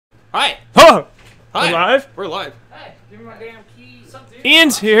Hi. Oh! Hi. We're live? We're live. Hey, give me my damn key. Something.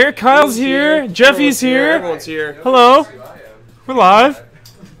 Ian's here, Kyle's here, Jeffy's here. Everyone's here. Hello. We're live.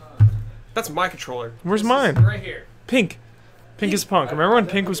 That's my controller. Where's This is mine? right here. Pink. Pink is punk. Remember when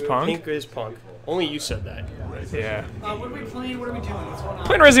pink was punk? Pink is punk. Only you said that. Yeah. What are we playing? What are we doing? What's going on?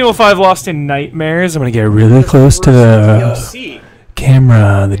 Playing Resident Evil 5 Lost in Nightmares. I'm gonna get really close to the DLC.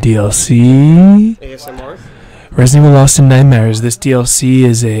 camera. The DLC. ASMR. Resident Evil Lost in Nightmares. This DLC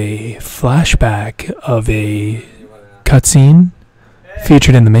is a flashback of a cutscene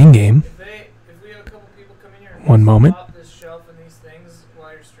featured in the main game. If we have a couple people come in here and One moment. pop this shelf and these things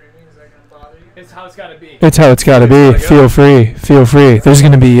while you're streaming, is that gonna bother you? It's how it's gotta be. It's how it's gotta be. Feel free. Feel free. There's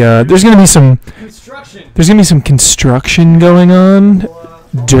gonna be some Construction. There's gonna be some construction going on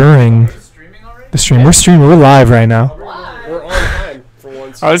during Streaming already? the stream. We're streaming. We're live right now. We're on time for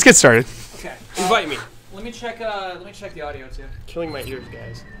once. All right, let's get started. Okay. Invite me. Let me check the audio too. Killing my ears,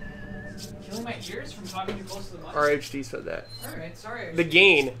 guys. Killing my ears from talking too close to the mic. RHD said that. Alright, sorry. The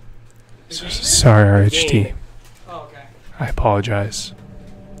gain. Sorry, RHT. Oh, okay. I apologize.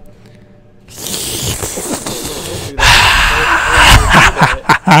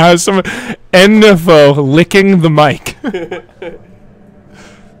 Some Enfo licking the mic.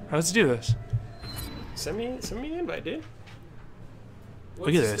 Let's do this. Send me an invite, dude.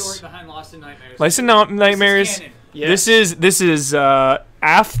 What's Look at the this. story behind Lost in Nightmares? Lost in Nightmares. Canon. Yes. This is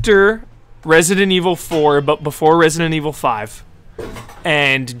after Resident Evil 4, but before Resident Evil 5.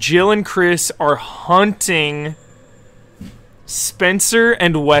 And Jill and Chris are hunting Spencer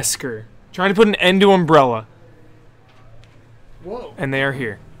and Wesker, trying to put an end to Umbrella, Whoa. and they are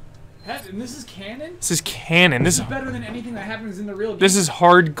here. And this is canon? This is canon. This is Better than anything that happens in the real game. this is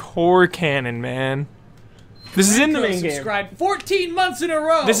hardcore canon, man. This is in the main game. Subscribed 14 months in a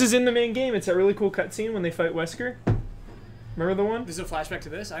row. This is in the main game. It's that really cool cutscene when they fight Wesker. Remember the one? This is a flashback to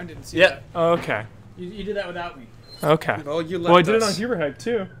this? I didn't see Yeah. that. Oh, okay. You did that without me. Okay. Well, you left Well, I did it on us Huber Hype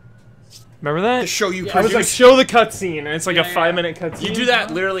too. Remember that? to show you. Yeah, I was like, produce. show the cutscene, and it's like Yeah, a yeah. 5-minute cutscene. You do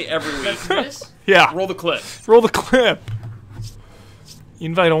that literally every week. That's this? Yeah. Roll the clip. Roll the clip.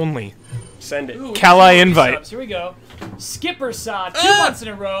 Invite only. Send it. Ooh, Cali we invite. subs. Here we go. Skipper saw 2 Ah! months in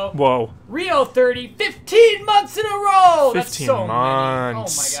a row. Whoa. Rio 30, 15 months in a row. 15 That's so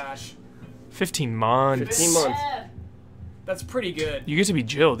months. many. Oh my gosh. 15 months. 15 months. That's pretty good. You get to be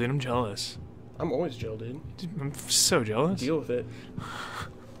Jill, dude. I'm jealous. I'm always Jill, dude. Dude, I'm so jealous. Deal with it.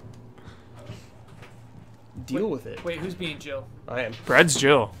 Deal with it. Wait, who's being Jill? I am. Brad's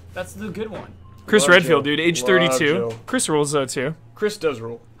Jill. That's the good one. Chris Love Redfield, Jill. dude. Age Love 32. Jill. Chris rules though too. Chris does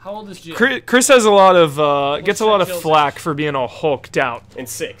rule. How old is Jill? Chris has a lot of gets a lot of Jill's flack for being all hulked out, And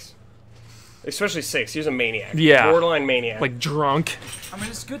 6. Especially 6. He's a maniac. Yeah. Borderline maniac. like drunk. I'm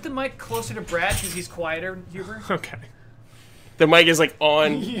gonna scoot the mic closer to Brad because he's quieter, Huber. Okay. the mic is like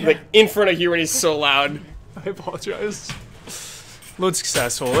on, like in front of you, and he's so loud. I apologize. Load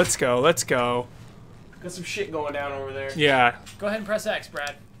successful. Let's go. Let's go. Got some shit going down over there. Yeah. Go ahead and press X,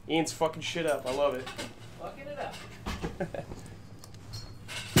 Brad. Ian's fucking shit up. I love it. Fucking it up.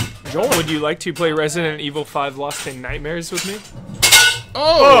 Joel, would you like to play Resident Evil 5 Lost in Nightmares with me?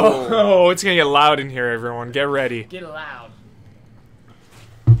 Oh! Oh, it's gonna get loud in here, everyone. Get ready. Get loud.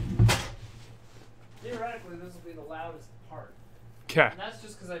 Theoretically, this will be the loudest part. Okay. And that's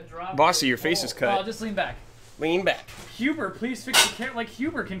just because I dropped. Bossy, your face is cut. Oh, just lean back. Lean back. Huber, please fix the camera. Like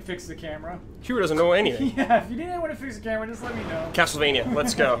Huber can fix the camera. Huber doesn't know anything. Yeah, if you didn't want to fix the camera, just let me know. Castlevania,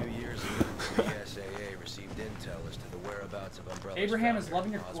 let's go. Years ago, the BSAA received intel as to the whereabouts of Umbrella's Abraham is founder,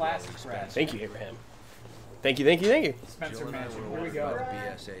 loving your Oswald glasses, Brad. Spencer. Thank you, Abraham. Thank you, thank you, thank you. Spencer Jill and I Mansion. were Here we ordered go. by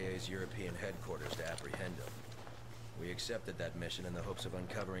the BSAA's European headquarters to apprehend him. We accepted that mission in the hopes of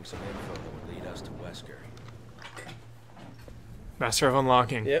uncovering some info that would lead us to Wesker. Master of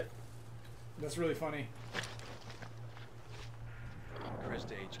Unlocking. Yep. That's really funny. Chris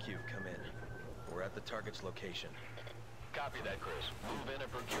to HQ, come in. We're at the target's location. Copy that, Chris. Move in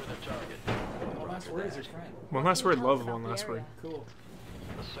and procure the target. One last word is your friend. One last word. Love one last word. Cool.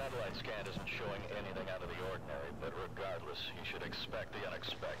 The satellite scan isn't showing anything out of the ordinary, but regardless, you should expect the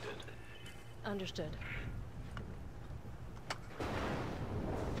unexpected. Understood.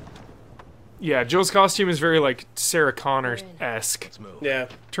 Yeah, Jill's costume is very like Sarah Connor-esque. Let's move. Yeah.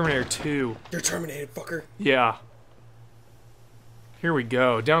 Terminator 2. You're terminated, fucker. Yeah. Here we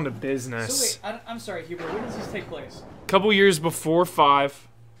go. Down to So business. wait, I'm sorry, Huber. When does this take place? Couple years before 5.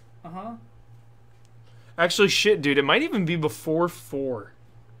 Uh-huh. Actually, shit, dude. It might even be before 4.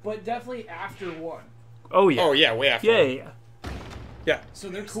 But definitely after 1. Oh, yeah. Oh, yeah, way after. Yeah, yeah, yeah. Yeah. So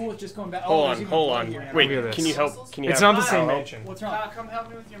they're cool with just going back. Hold oh, on, there's even hold one on. here now. Wait, Look at this. can you help? Can you It's have not the same Kyle help? mansion. What's wrong? Come help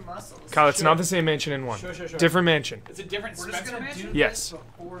me with your muscles. Kyle, it's not the same mansion in one. Sure. Different mansion. It's a different We're just Spencer gonna mansion? do Yes. this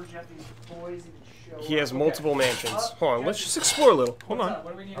before Jeffy's boys even show He has up. multiple mansions. Hold on, let's just explore a little. Hold What's on. up?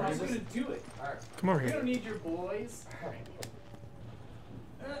 What do we need? How are we gonna do it? Come over We here. don't need your boys.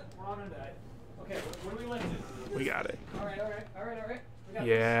 We're on a diet. Okay, what do we lifting? We got it. Alright. We got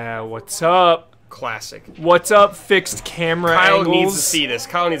Yeah, what's up? Classic. What's up, fixed camera Kyle angles? needs to see this.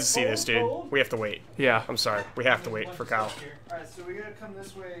 Kyle needs to see this, dude. We have to wait. Yeah. I'm sorry. We have to wait for Kyle. Alright, so we gotta come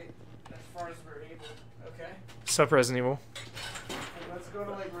this way as far as we're able. Okay. Sup, Resident Evil? And let's go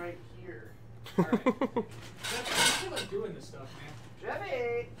to like right here. Alright. I feel like doing this stuff, man.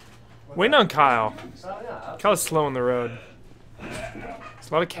 Jeffy! Waiting on Kyle. Oh yeah. Kyle's slow on the road. There's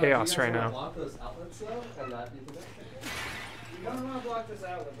a lot of chaos right now. Block those outlets though, and not be connected. We don't want to block this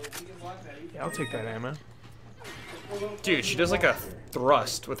outlet, but we can block that. Yeah, I'll take that ammo. Dude, she does like a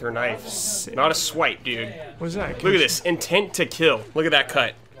thrust with her knife. Not a swipe, dude. What is that? Look at this. Intent to kill. Look at that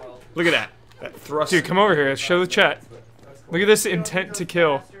cut. Look at that. That thrust. Dude, come over here. Show the chat. Look at this intent to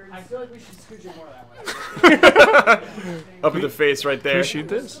kill. I feel like we should scooch it more that way. Up in the face right Can there. we shoot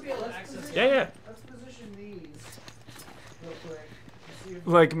this? Yeah. Let's position these real quick. See if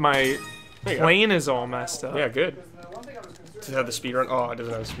Like, my There you go. plane is all messed up. Yeah, good. because the one thing I was concerned Does it have the speed run? Oh, it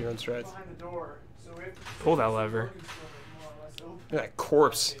doesn't have the speed run strats. behind the door. So we have to Pull that lever. more or less open. Look at that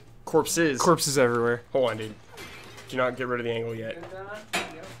corpse. Corpses. Corpses everywhere. Hold on, dude. Do not get rid of the angle yet. Good, Don?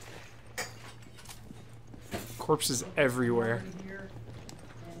 Yep. Corpses everywhere. Here.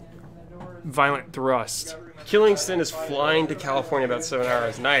 And the door is Violent thrust. Killingston is flying to California about 7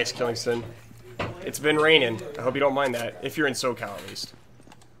 hours. Nice, Killingston. It's been raining. I hope you don't mind that. If you're in SoCal, at least.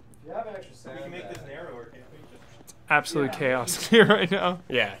 You have an extra sound. We can make this narrower, can't we? Absolute chaos here right now.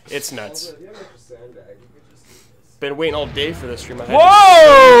 Yeah, it's nuts. If you have an extra sandbag, you could just do this. Been waiting all day for this stream. I had to-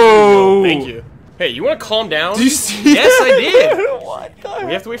 Whoa! Thank you. Hey, you want to calm down? Do you see Yes, I did. What the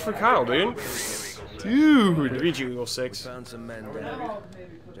We have to wait for Kyle, dude. Dude. Read you, Eagle 6. Found some men there.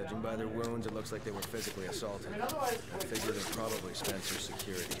 Judging by their wounds, it looks like they were physically assaulted. I figure they're probably Spencer's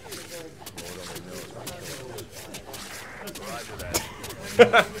security. Lord only knows what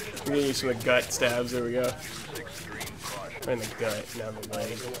killed them. We're gonna use some of the gut stabs. There we go. In the gut, now the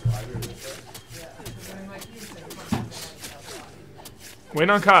leg. Wait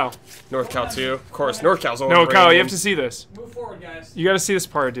on Kyle. North Cal 2. Of course, North Cal's only No, Kyle, you raining. have to see this. Move forward, guys. You gotta see this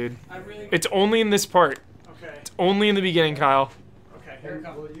part, dude. I really. It's only in this part. Okay. Only in the beginning, Kyle. Okay. Here it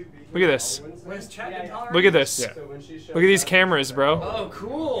comes. Look at this. Where's chat intolerant? Look at this. Yeah. Look at these cameras, bro. Oh,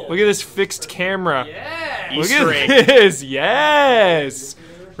 cool. Look at this fixed camera. Yeah. Look Easter at egg. this. Yes.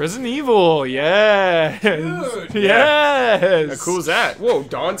 Resident Evil. Yes. Dude. Yes. How cool is that? Whoa,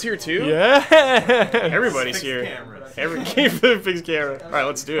 Dawn's here too? Yes. Everybody's here. Every game for the fixed camera. Alright,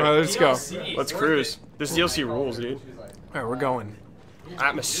 let's do it. Alright, let's go. DLC. Let's cruise. This DLC rules, dude. Alright, we're going.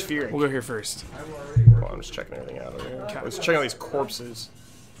 Atmospheric. We'll go here first. Well, I'm just checking everything out over here. Let's check out these corpses.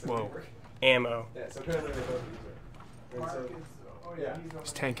 Whoa. Ammo. Oh yeah.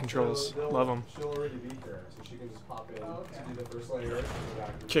 These tank controls. Love them. She'll already be here, so she can just pop in to do the first layer.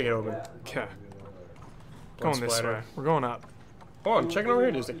 Kick it open. Okay. One Going this splatter. way. We're going up. Oh, I'm checking over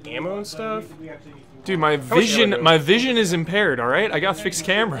here. There's like ammo and stuff. Dude, my much ammo vision do we my vision is impaired, alright? I got fixed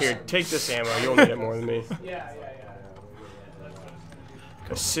cameras. Here, take this ammo. You'll need it more than me. Yeah.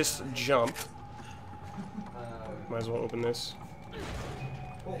 Assist jump. Might as well open this.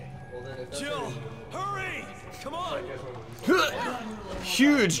 Jill, hurry! Come on!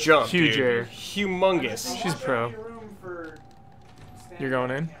 Huge jump, Huge dude. air. Humongous. She's pro. Room for You're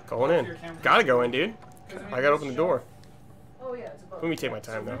going in? Going in. Gotta go in, dude. I gotta open the door. Oh yeah, it's above. Let me take my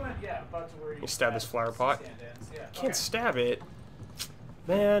time, though. Yeah, about to where you You stab this flower pot. stand ends. Yeah. Can't stab it.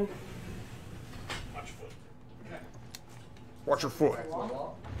 Man. Watch your foot.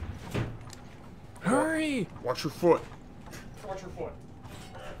 Hurry! Watch your foot. Watch your foot.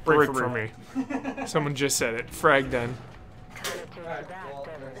 Break for me. Someone just said it. Frag den.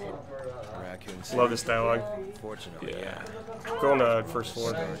 Raccoon Love this dialogue. Fortunately, yeah. Go on the first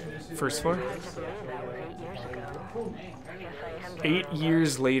floor. First floor? 8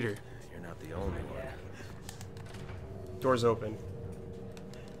 years later. You're not the only one. Door's open.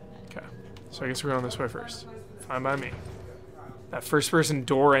 Okay. So I guess we're going this way first. Fine by me. That first person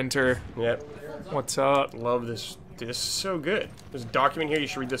door enter. Yep. What's up? Love this. Dude, this is so good. There's a document here. You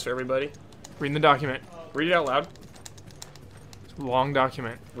should read this for everybody. Reading the document. Read it out loud. It's a long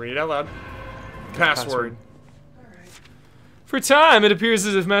document. Read it out loud. Password. For a time, it appears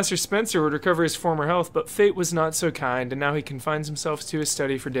as if Master Spencer would recover his former health, but fate was not so kind, and now he confines himself to his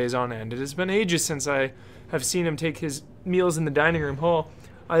study for days on end. It has been ages since I have seen him take his meals in the dining room hall.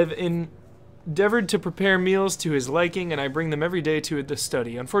 I have endeavored to prepare meals to his liking, and I bring them every day to the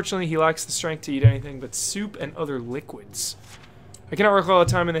study. Unfortunately, he lacks the strength to eat anything but soup and other liquids. I cannot recall a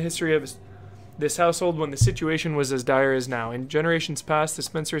time in the history of this household when the situation was as dire as now. In generations past, the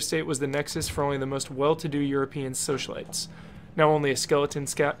Spencer estate was the nexus for only the most well-to-do European socialites. Now only a skeleton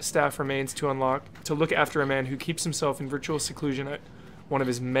staff remains to look after a man who keeps himself in virtual seclusion at one of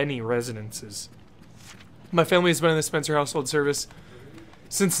his many residences. My family has been in the Spencer household service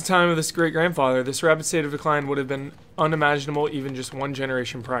since the time of this great-grandfather. This rapid state of decline would have been unimaginable even just one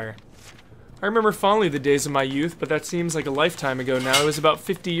generation prior. I remember fondly the days of my youth, but that seems like a lifetime ago now. It was about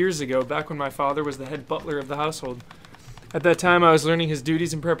 50 years ago, back when my father was the head butler of the household. At that time, I was learning his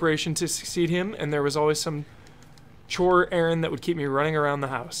duties in preparation to succeed him, and there was always some chore errand that would keep me running around the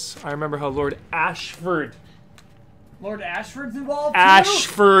house. I remember how Lord Ashford... Lord Ashford's involved too?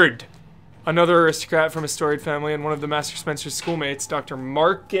 Ashford! Another aristocrat from a storied family, and one of the Master Spencer's schoolmates, Dr.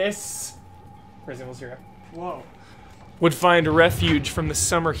 Marcus... Reasonable zero. Whoa. Would find refuge from the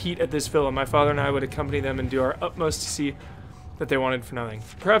summer heat at this villa. My father and I would accompany them and do our utmost to see that they wanted for nothing.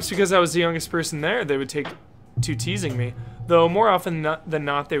 Perhaps because I was the youngest person there, they would take to teasing me, though more often than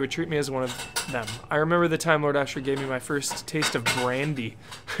not, they would treat me as one of them. I remember the time Lord Ashford gave me my first taste of brandy.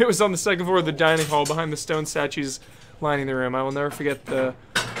 It was on the second floor of the dining hall behind the stone statues lining the room. I will never forget the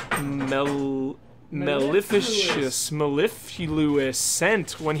mellifluous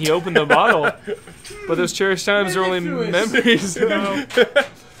scent when he opened the bottle. But those cherished times are only memories now.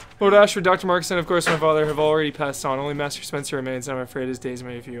 Lord Ashford, Dr. Marcus, and of course my father have already passed on. Only Master Spencer remains, and I'm afraid his days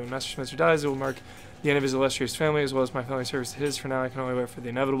may be few. When Master Spencer dies, it will mark the end of his illustrious family, as well as my family service to his. For now, I can only wait for the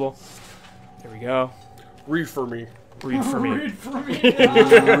inevitable. There we go. Read for me. Read for me. Read for me.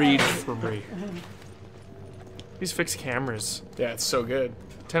 Read for me. These fixed cameras. Yeah, it's so good.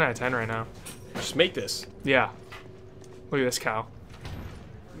 10 out of 10 right now. Just make this. Yeah. Look at this cow.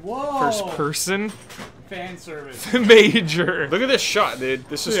 Whoa. First person. Fan service. Major. Look at this shot, dude.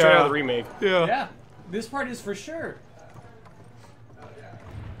 This is straight out of the remake. Yeah. Yeah. This part is for sure.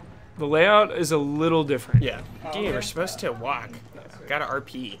 The layout is a little different. Yeah. Game, we're supposed to walk. Got a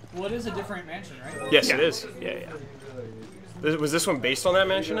RP. Well, it is a different mansion, right? Yes, it is. Yeah. Was this one based on that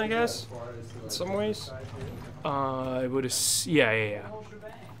mansion, I guess? In some ways? I would assume. Yeah.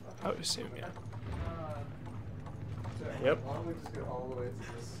 I would assume, yeah. Yep.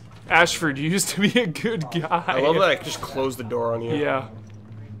 Ashford used to be a good guy. I love that I just closed the door on you. Yeah.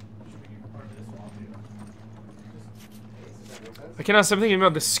 I cannot stop thinking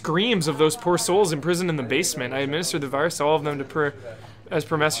about the screams of those poor souls imprisoned in the basement. I administered the virus to all of them as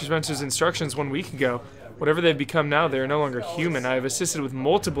per Master Spencer's instructions 1 week ago. Whatever they've become now, they are no longer human. I have assisted with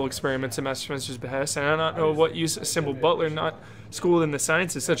multiple experiments at Master Spencer's behest, and I do not know what use a simple butler not schooled in the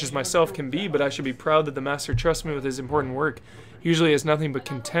sciences such as myself can be, but I should be proud that the Master trusts me with his important work. He usually has nothing but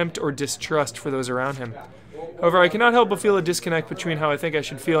contempt or distrust for those around him. However, I cannot help but feel a disconnect between how I think I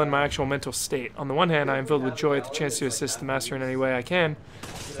should feel and my actual mental state. On the one hand, I am filled with joy at the chance to assist the Master in any way I can.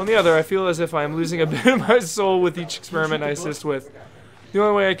 On the other, I feel as if I am losing a bit of my soul with each experiment I assist with. The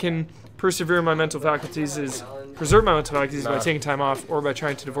only way I can preserve my mental faculties by taking time off or by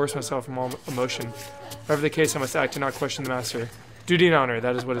trying to divorce myself from all emotion. Whatever the case, I must act and not question the Master. Duty and honor,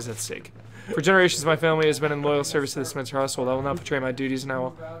 that is what is at stake. For generations, my family has been in loyal service to the Spencer household. I will not betray my duties, and I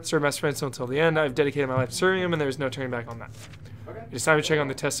will serve Master Spencer until the end. I have dedicated my life to serving him, and there is no turning back on that. It is time to check on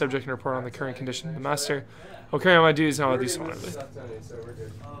the test subject and report on the current condition of the Master. I will carry on my duties, and I will do so honorably.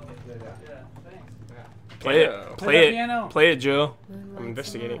 Play it. Play it, Joe. I'm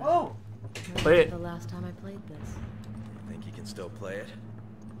investigating. Oh. Play it. The last time I played this. Think you can still play it?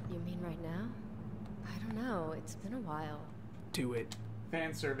 You mean right now? I don't know. It's been a while. Do it.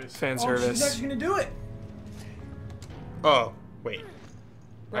 Fan service. Fan Oh, service. she's actually gonna do it. Oh, wait.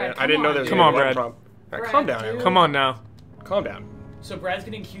 Brad, I didn't know there was Come on, gonna be Brad. one prompt. Alright, calm down, everyone. Come on now. Calm down. So Brad's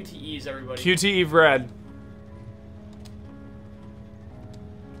getting QTEs, everybody. QTE Brad.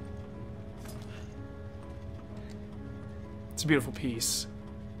 It's a beautiful piece.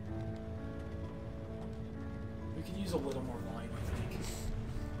 We could use a little more volume, I think.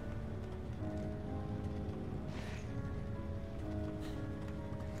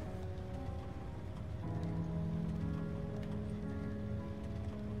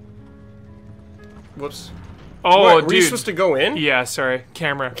 Whoops. Oh, What, dude. were you supposed to go in? Yeah, sorry.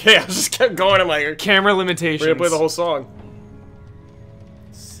 Camera. Okay, I just kept going. I'm like, Camera we're limitations. gonna play the whole song.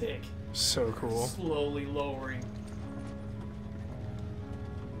 Sick. So cool. Slowly lowering.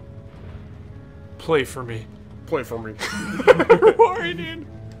 Play for me. Play for me. Rory, dude.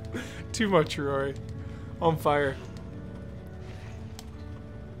 Too much, Rory. On fire.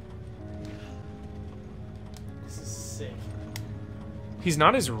 This is sick. He's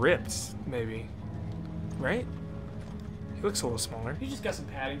not as ripped, maybe. Right? He looks a little smaller. You just got some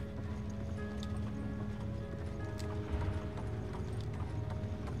padding.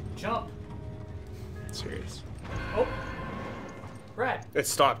 Jump. Serious. Oh. Brad. It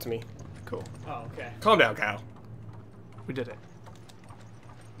stopped me. Cool. Oh, okay. Calm down, Kyle. We did it.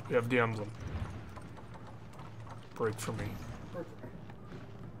 We have the emblem. Break for me.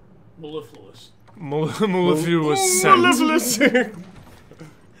 Mellifluous. Mellifluous scent. Mellifluous.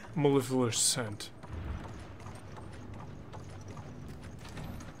 Mellifluous scent.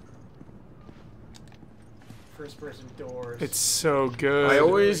 First person doors. It's so good. I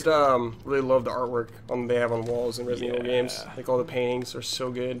always really love the artwork they have on walls in Resident Evil games. Like all the paintings are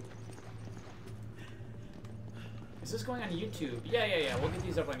so good. Is this going on YouTube? Yeah. We'll get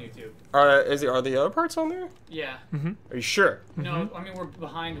these up on YouTube. Are the other parts on there? Yeah. Are you sure? No, I mean we're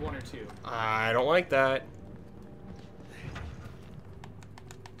behind one or two. I don't like that.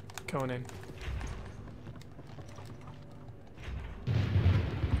 Going in.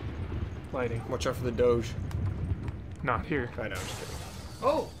 Lighting. Watch out for the Doge. Not here. I know, I'm just kidding.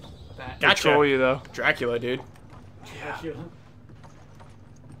 Oh, that. Gotcha. Control you though. Dracula, dude. Yeah.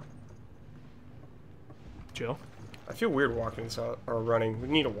 Jill. I feel weird walking this out or running. We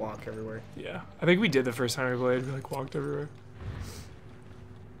need to walk everywhere. Yeah. I think we did the first time we played. We like walked everywhere.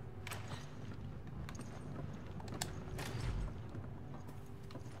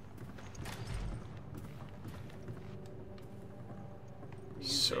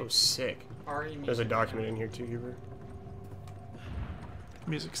 So sick. RE There's a document in here too, Huber.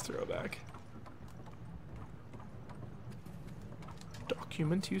 Music's throwback.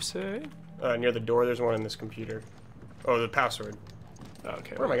 Document, you say? Near the door, there's one in this computer. Oh, the password.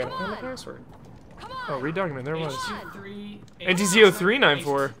 Okay. Where am I going to find the password? Oh, read document. There it was. NTC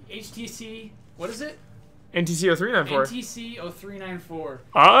 0394. HTC. What is it? NTC 0394. NTC 0394.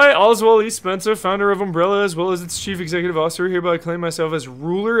 I, Oswald E. Spencer, founder of Umbrella, as well as its chief executive officer, hereby claim myself as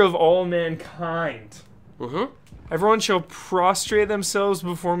ruler of all mankind. Everyone shall prostrate themselves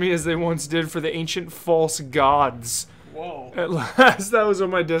before me as they once did for the ancient false gods. Whoa. At last, that was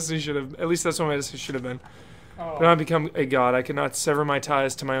what my destiny should have. At least that's what my destiny should have been. Oh. When I become a god, I cannot sever my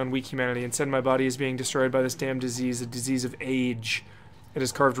ties to my own weak humanity. Instead, my body is being destroyed by this damned disease, a disease of age. It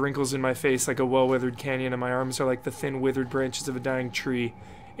has carved wrinkles in my face like a well-weathered canyon, and my arms are like the thin, withered branches of a dying tree.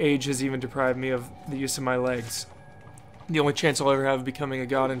 Age has even deprived me of the use of my legs. The only chance I'll ever have of becoming a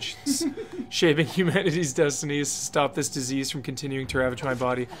god and shaping humanity's destiny is to stop this disease from continuing to ravage my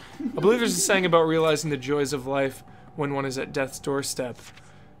body. I believe there's a saying about realizing the joys of life when one is at death's doorstep.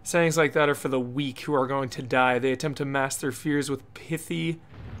 Sayings like that are for the weak who are going to die. They attempt to mask their fears with pithy?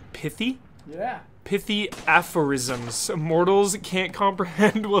 Yeah. Pithy aphorisms. Mortals can't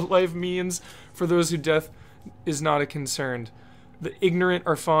comprehend what life means for those who death is not a concern. The ignorant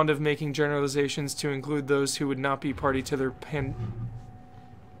are fond of making generalizations to include those who would not be party to their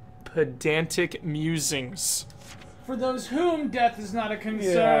pedantic musings. For those whom death is not a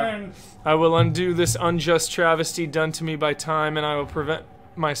concern. I will undo this unjust travesty done to me by time, and I will prevent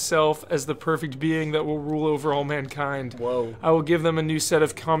myself as the perfect being that will rule over all mankind. Whoa. I will give them a new set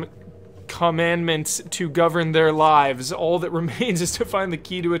of commandments to govern their lives. All that remains is to find the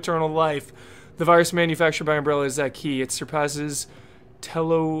key to eternal life. The virus manufactured by Umbrella is that key. It surpasses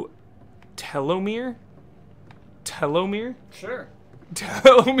telomere? Telomere? Sure.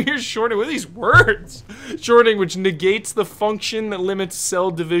 Telomere shortening. What are these words? Shortening, which negates the function that limits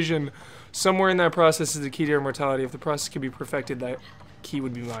cell division. Somewhere in that process is the key to immortality. If the process could be perfected, that key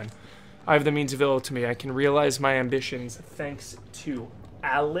would be mine. I have the means available to me. I can realize my ambitions thanks to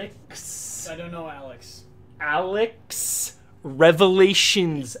Alex. I don't know Alex. Alex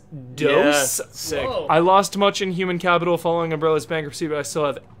Revelations Dose. Yeah, sick. Whoa. I lost much in human capital following Umbrella's bankruptcy, but I still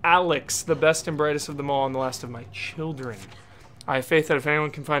have Alex, the best and brightest of them all, and the last of my children. I have faith that if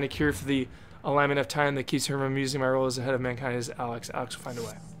anyone can find a cure for the alignment of time that keeps her from amusing my role as the head of mankind, it is Alex. Alex will find a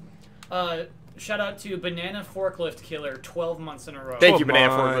way. Shout out to Banana Forklift Killer 12 months in a row. Thank you, 12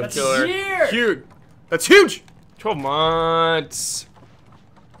 Banana Forklift months. Killer. Year. Huge. That's huge. 12 months.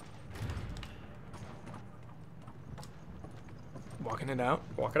 Walking it out.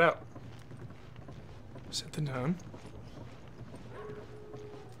 Walk it out. Set the tone.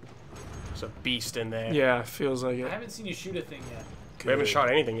 There's a beast in there. Yeah, feels like I it. haven't seen you shoot a thing yet. We haven't shot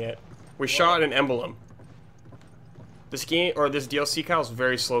anything yet. We shot an emblem. This game, or this DLC, Kyle, is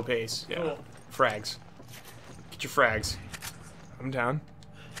very slow pace. Yeah. Cool. Frags. Get your frags. I'm down.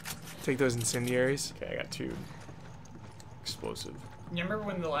 Take those incendiaries. Okay, I got 2. explosive. You remember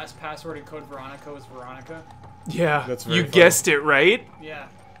when the last password in Code Veronica was Veronica? Yeah. That's very you funny. guessed it, right? Yeah.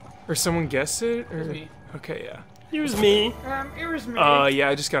 Or someone guessed it? Or... It was me. Okay, yeah. It was me. It was me. Yeah,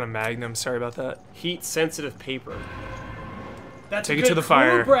 I just got a Magnum. Sorry about that. Heat sensitive paper. That's take a it to good the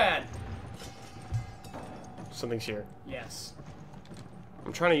fire. clue, Brad. Something's here. Yes.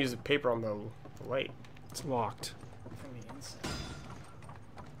 I'm trying to use the paper on the light. It's locked. From the inside.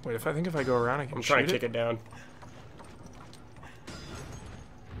 Wait, if I go around, I can I'm shoot trying to kick it down.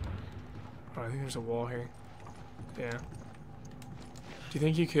 Oh, I think there's a wall here. Yeah. Do you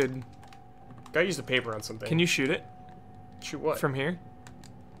think you could... Gotta use the paper on something. Can you shoot it? Shoot what? From here?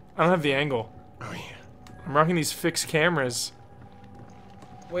 I don't have the angle. Oh, yeah. I'm rocking these fixed cameras.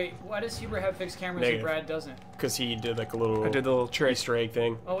 Wait, why does Huber have fixed cameras Negative. and Brad doesn't? Because he did like a little I did the little trick. Easter egg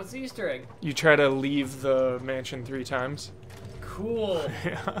thing. Oh, what's the Easter egg? You try to leave the mansion 3 times. Cool.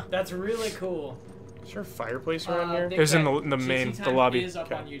 Yeah. That's really cool. Is there a fireplace around here? Big There's in Brad, the main- GC the Time lobby. is up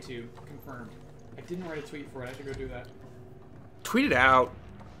Okay. on YouTube. Confirmed. I didn't write a tweet for it. I should go do that. Tweet it out.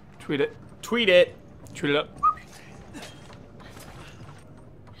 Tweet it. Tweet it. Tweet it up.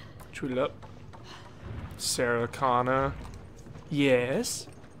 Tweet it up. Sarah Connor. Yes.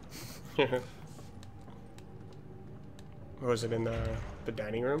 Was it in the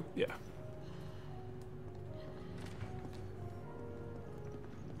dining room? Yeah.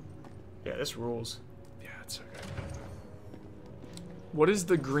 Yeah, this rules. Yeah, it's okay. What is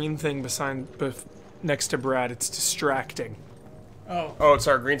the green thing next to Brad? It's distracting. Oh, Oh, it's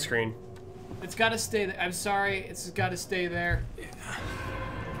our green screen. it's got to stay there. I'm sorry. It's got to stay there.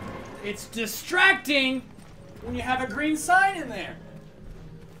 It's distracting when you have a green sign in there.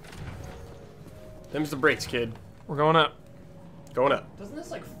 Them's the brakes, kid. We're going up. Going up. Doesn't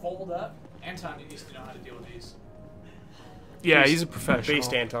this like fold up? Anton needs to know how to deal with these. Yeah, he's a professional.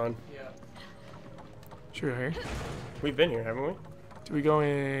 Based Anton. Yeah. Should we go here? We've been here, haven't we? Do we go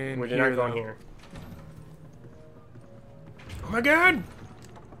in We did here, not go in though? here. Oh my god!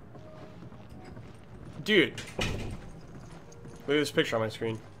 Dude. Look at this picture on my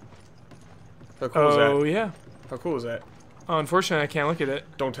screen. How cool is Oh, that? yeah. How cool is that? Oh, unfortunately, I can't look at it.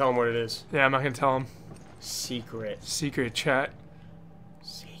 Don't tell him what it is. Yeah, I'm not going to tell him. Secret. Secret chat.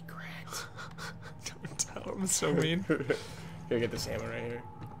 Secret. Don't tell him. So mean. Here, get the salmon right here.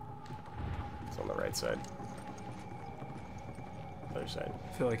 It's on the right side. Other side.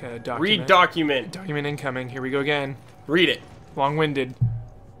 I feel like a document. Read document. Document incoming. Here we go again. Read it. Long-winded.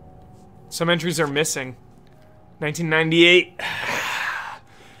 Some entries are missing. 1998.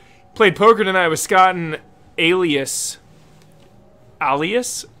 Played poker tonight with Scott and Alias.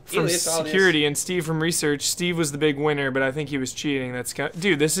 Alias? From Alias. security and Steve from research. Steve was the big winner, but I think he was cheating.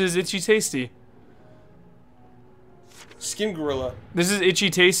 Dude, this is Itchy Tasty. Skin Gorilla. This is Itchy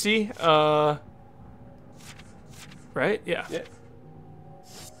Tasty. Right? Yeah. Yeah.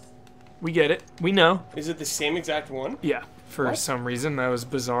 We get it. We know. Is it the same exact one? Yeah. For What? some reason, that was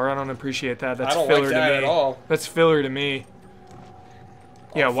bizarre. I don't appreciate that. That's I don't filler like that to me. at all. That's filler to me.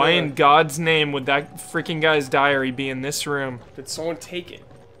 Yeah, All why filler. in God's name would that freaking guy's diary be in this room? Did someone take it?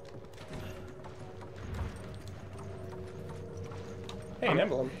 Hey, an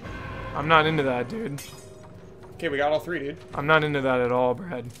emblem. I'm not into that, dude. Okay, we got all 3, dude. I'm not into that at all,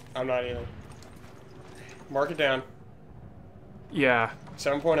 Brad. I'm not either. Mark it down. Yeah.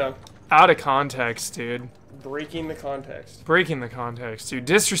 7.0. Out of context, dude. Breaking the context. Breaking the context, dude.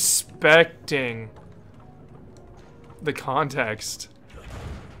 Disrespecting the context.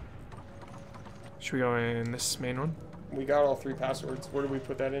 Should we go in this main one? We got all 3 passwords. Where did we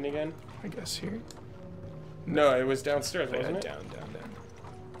put that in again? I guess here. No, it was downstairs, Yeah, wasn't it? down.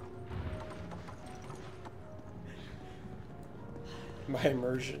 My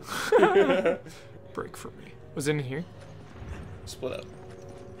immersion. Break for me. Was it in here? Split up.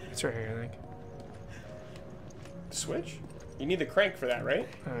 It's right here, I think. Switch? You need the crank for that, right?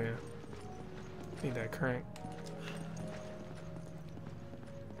 Oh, yeah. Need that crank.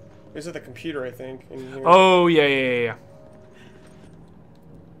 This is the computer, I think. In here. Oh, yeah.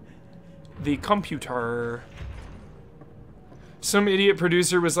 The computer. Some idiot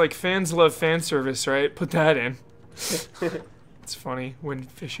producer was like, fans love fan service, right? Put that in. It's funny when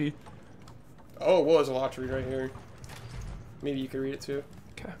fishy. Oh, well, there's a lot to read right here. Maybe you could read it too.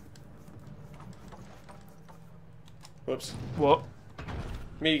 Okay. Whoops. Well,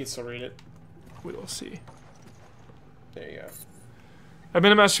 Maybe you can still read it. we will see. There you go. I've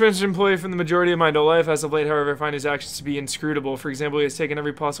been a Master Spencer employee for the majority of my adult life. As of late, however, I find his actions to be inscrutable. For example, he has taken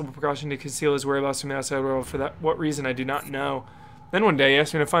every possible precaution to conceal his whereabouts from the outside world. For what reason, I do not know. Then one day, he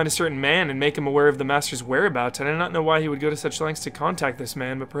asked me to find a certain man and make him aware of the Master's whereabouts. I did not know why he would go to such lengths to contact this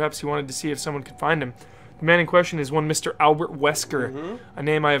man, but perhaps he wanted to see if someone could find him. The man in question is one Mr. Albert Wesker, a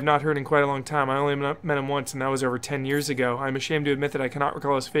name I have not heard in quite a long time. I only met him once, and that was over 10 years ago. I'm ashamed to admit that I cannot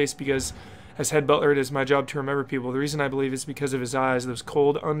recall his face because, as head butler, it is my job to remember people. The reason I believe is because of his eyes, those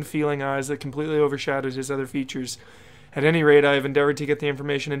cold, unfeeling eyes that completely overshadowed his other features. At any rate, I have endeavored to get the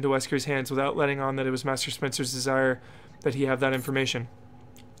information into Wesker's hands without letting on that it was Master Spencer's desire that he have that information.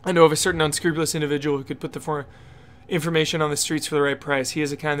 I know of a certain unscrupulous individual who could put the information on the streets for the right price. He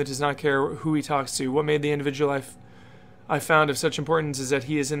is a kind that does not care who he talks to. What made the individual I found of such importance is that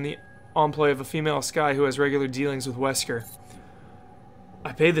he is in the employ of a female Skye who has regular dealings with Wesker.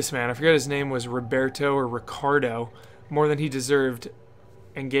 I paid this man, I forget his name was Roberto or Ricardo, more than he deserved,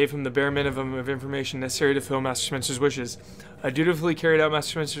 and gave him the bare minimum of information necessary to fulfill Master Spencer's wishes. I dutifully carried out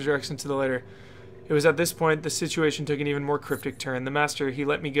Master Spencer's direction to the letter. It was at this point the situation took an even more cryptic turn. The master, he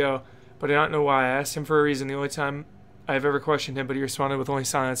let me go, but I don't know why. I asked him for a reason the only time I have ever questioned him, but he responded with only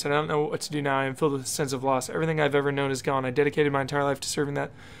silence. I don't know what to do now. I am filled with a sense of loss. Everything I've ever known is gone. I dedicated my entire life to serving the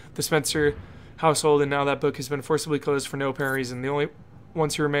Spencer household, and now that book has been forcibly closed for no apparent reason. The only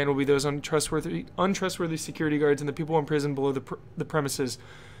ones who remain will be those untrustworthy security guards and the people in prison below the premises.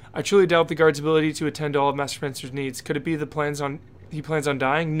 I truly doubt the guard's ability to attend to all of Master Spencer's needs. Could it be he plans on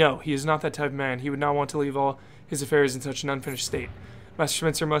dying? No, he is not that type of man. He would not want to leave all his affairs in such an unfinished state. Master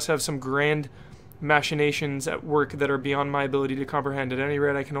Spencer must have some grand machinations at work that are beyond my ability to comprehend. At any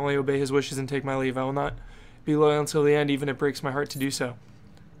rate, I can only obey his wishes and take my leave. I will not be loyal until the end, even if it breaks my heart to do so.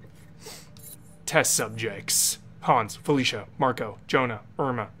 Test subjects: Hans, Felicia, Marco, Jonah,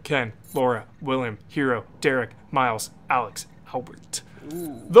 Irma, Ken, Laura, William, Hero, Derek, Miles, Alex, Albert.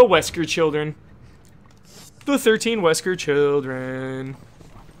 Ooh. The Wesker children. The 13 Wesker children.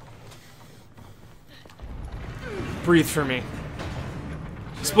 Breathe for me.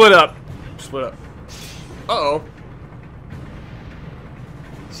 Split up. Split up. Uh-oh.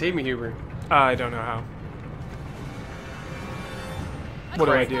 Save me, Huber. I don't know how. What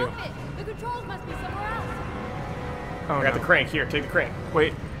do I do? The controls must be somewhere else. Oh, I got the crank. Here, take the crank.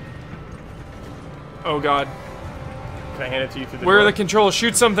 Wait. Oh, God. Can I hand it to you through the Where door? are the controls?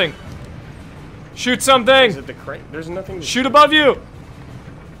 Shoot something. Shoot something. Is it the crank? There's nothing to shoot above you.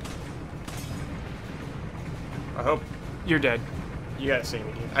 I hope. You're dead. You gotta save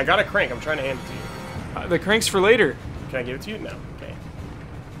me, dude. I got a crank. I'm trying to hand it to you. The crank's for later. Can I give it to you? No. Okay.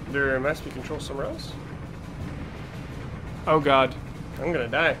 There must be controls somewhere else. Oh, God. I'm gonna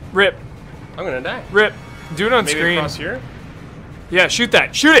die. Rip. I'm gonna die. Rip. Do it on Maybe screen. across here? Yeah, shoot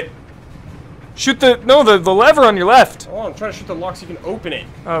that. Shoot it. Shoot the lever on your left. Oh, I'm trying to shoot the lock so you can open it.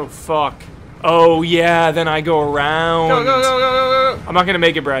 Oh, fuck. Oh, yeah, then I go around. Go, go, go, go, go, go. I'm not gonna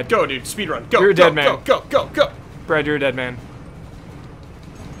make it, Brad. Go, dude. Speed run. Go, You're a go, dead man. Go, go, go, go. Brad, you're a dead man.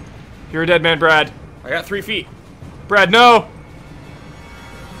 You're a dead man, Brad. I got 3 feet. Brad, no!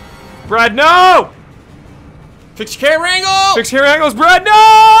 Brad, no! Fix your camera angle! Fix your angles, Brad,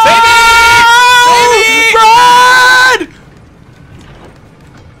 no! Save me! Save me! Brad!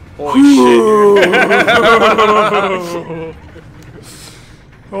 Holy shit, dude.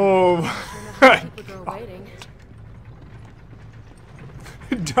 Oh my People are waiting.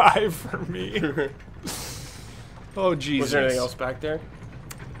 Die for me. Oh, Jesus. Was there anything else back there?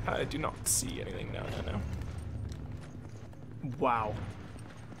 I do not see anything. No, no, no. Wow.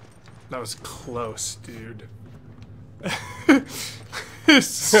 That was close, dude.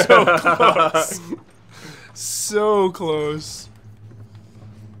 So close. So close.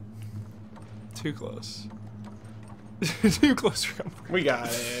 Too close. Too close for comfort. We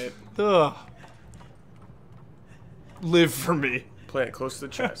got it. Ugh. Live for me. Playing it close to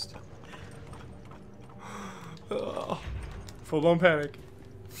the chest. Ugh. Full-blown panic.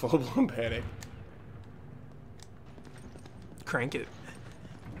 Full-blown panic. Crank it.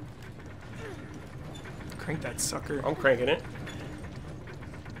 Crank that sucker. I'm cranking it.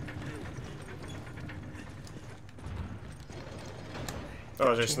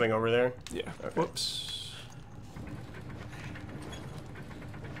 Oh, is there something over there? Yeah. Okay. Whoops.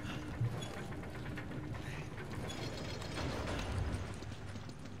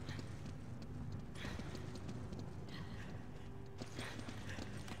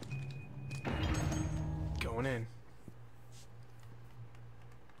 Going in.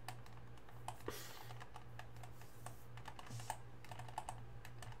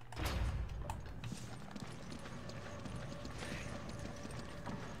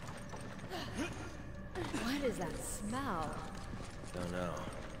 What is that smell? Don't know.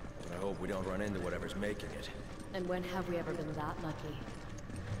 But I hope we don't run into whatever's making it. And when have we ever been that lucky?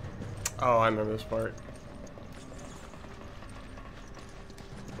 Oh, I remember this part.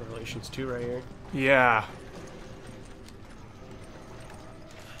 Revelations 2 right here. Yeah.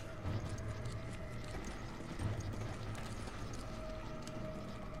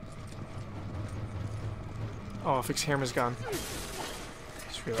 Oh, fixed camera's gone.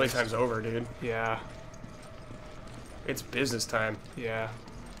 Just realized. Playtime's over, dude. Yeah. It's business time. Yeah.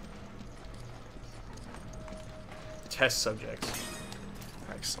 Test subjects.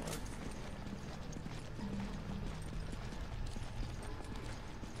 Excellent.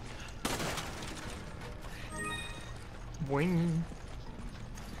 Wing.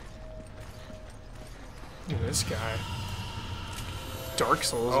 Look at this guy. Dark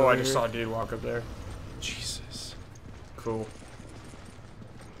Souls. Oh, over I just here. saw a dude walk up there. Jesus. Cool.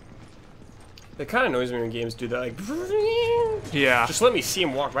 It kind of annoys me when games do that, like. Yeah. Just let me see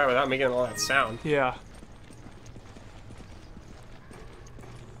him walk by without making all that sound. Yeah.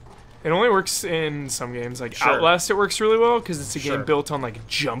 It only works in some games, like Sure. Outlast. It works really well because it's a Sure. game built on like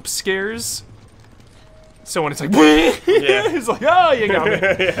jump scares. So when it's like, Yeah. it's like, oh, you got me.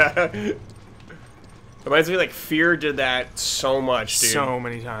 Yeah. Reminds me, like, Fear did that so much, dude. So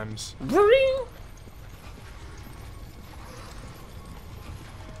many times.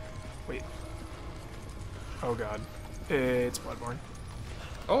 Wait. Oh god. It's Bloodborne.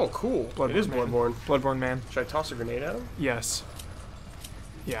 Oh, cool. It is man. Bloodborne. Bloodborne, man. Should I toss a grenade at him? Yes.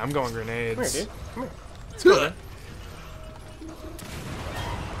 Yeah, I'm going grenades. Come here, dude. Come here. Let's go, man.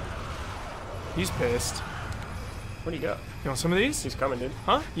 He's pissed. What do you got? You want some of these? He's coming, dude.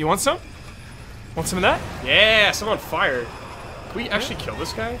 Huh? You want some? Want some of that? Yeah, someone fired. Can we actually kill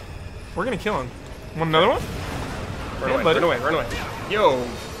this guy? We're gonna kill him. Want another one? Run Yeah, away, buddy. run away, run away. Yo,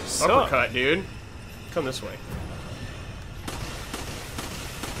 Sup? uppercut, dude. Come this way.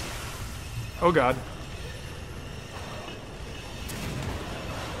 Oh god.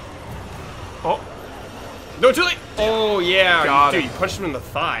 Oh, No, too late! Oh, yeah. Got Dude, it. you punched him in the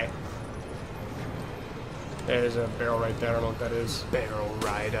thigh. There's a barrel right there. I don't know what that is. barrel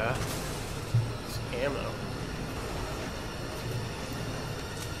rider. It's ammo.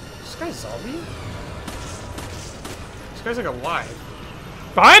 This guy's zombie? This guy's like alive.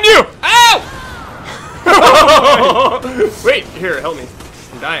 Behind you! Ow! Wait, here, help me.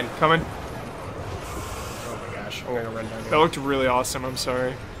 I'm dying. Coming. Oh my gosh, I'm gonna run down That here. looked really awesome. I'm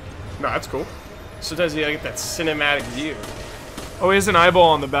sorry. No, that's cool. Sometimes you gotta get that cinematic view. Oh, he has an eyeball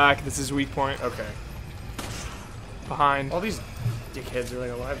on the back. That's his weak point. Okay. Behind. All these dickheads are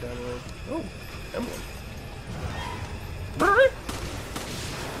like alive down here. Oh, emblem.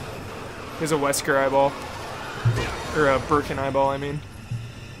 He has a Wesker eyeball. Or a Birkin eyeball, I mean.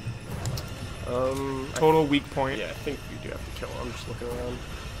 Total weak point. Yeah, I think you do have to kill him. I'm just looking around.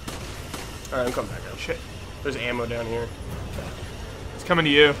 Alright, I'm coming back up. Shit. There's ammo down here. It's coming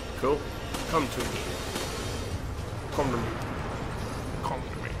to you. Cool. Come to me. Come to me. Come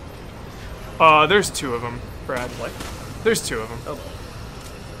to me. There's two of them, Brad. What? There's two of them. Oh.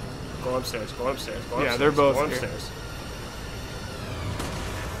 Go upstairs, go upstairs, go Yeah, upstairs. they're both go here. upstairs.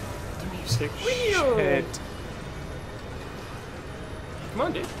 The music. Shit. Come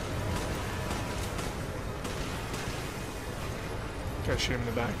on, dude. Gotta shoot him in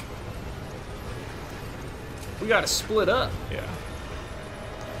the back. We gotta split up. Yeah.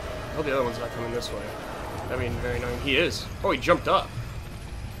 I hope the other one's not coming this way. That'd be very annoying. He is. Oh, he jumped up.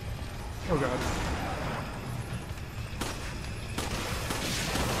 Oh god.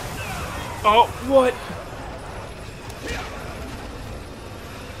 Oh, what?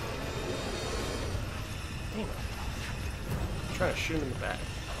 I'm trying to shoot him in the back.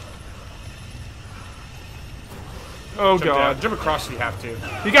 Oh Jump down. god. Jump across if you have to.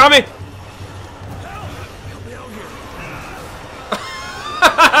 You got me!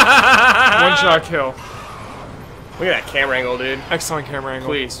 One shot kill. Look at that camera angle, dude. Excellent camera angle.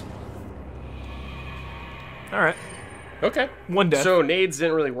 Please. Alright. Okay. One death. So nades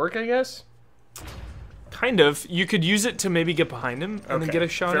didn't really work, I guess? Kind of. You could use it to maybe get behind him and then get a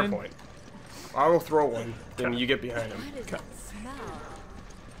shot Fair in. point. I will throw one, then you get behind him. What does that smell?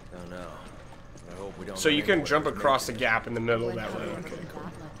 Oh no. I hope we don't. So you run can into jump it. across the gap in the middle of When that I room. wasn't that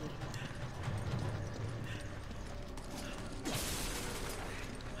lucky.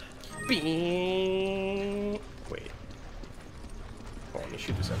 Wait. Oh, let me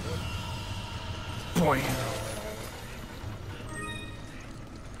shoot this emblem. Boing.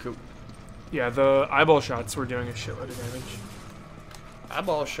 Cool. Yeah, the eyeball shots were doing a shitload of damage.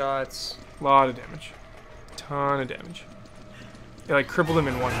 Eyeball shots. A lot of damage. Ton of damage. It like crippled him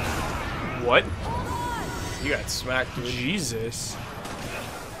in one. What? You got smacked, dude. Jesus.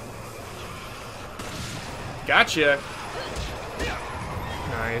 Gotcha.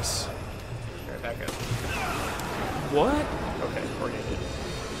 Nice. Alright, back up. What? Okay, we're good.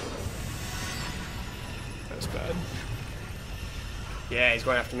 That's bad. Yeah, he's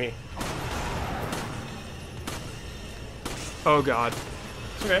going after me. Oh god.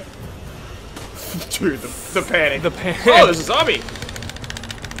 It's okay. Dude, the panic. The panic. Oh, there's a zombie.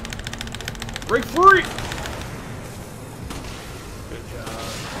 Break free. Good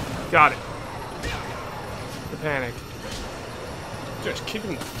job. Got it. The panic. Just kick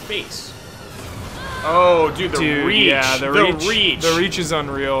him in the face. Oh, dude, the reach. Yeah, the reach. The reach is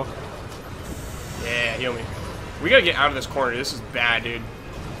unreal. Yeah, heal me. We gotta get out of this corner. This is bad, dude.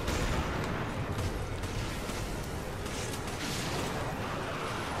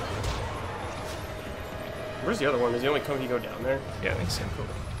 Where's the other one? Does he only come if you go down there? Yeah, I think so. Cool.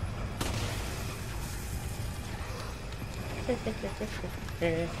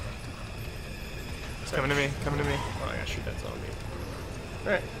 It's coming to me. Coming to me. Oh, I gotta shoot that zombie.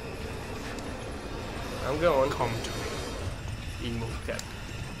 Alright. I'm going. Come to me. Emotet.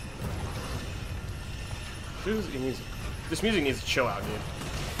 This music needs to chill out,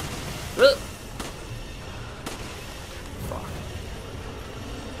 dude. Ugh. Fuck.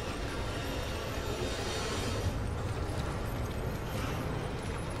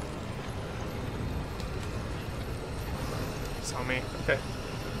 It's on me. Okay.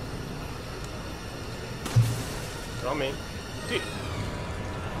 It's on me. Dude.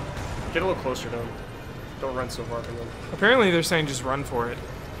 Get a little closer to him. Don't run so far from him. Apparently they're saying just run for it.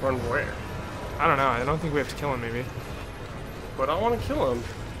 Run where? I don't know. I don't think we have to kill him, maybe. But I want to kill him.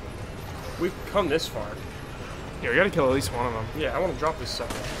 We've come this far. Yeah, we gotta kill at least one of them. Yeah, I want to drop this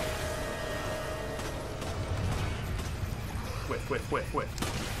sucker. Whiff, whiff, whiff, whiff.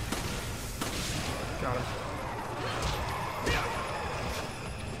 Got him.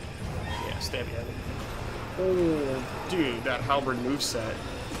 Yeah, stab you at him. Oh, dude, that halberd moveset.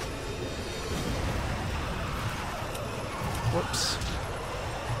 Whoops.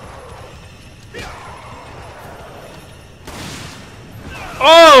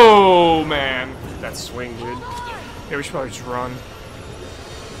 Oh, man. That swing, dude. Yeah, we should probably just run.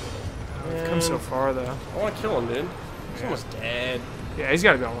 We've come so far, though. I want to kill him, dude. He's Yeah. almost dead. Yeah, he's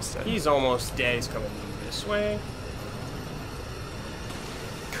gotta be almost dead. He's almost dead. He's coming this way.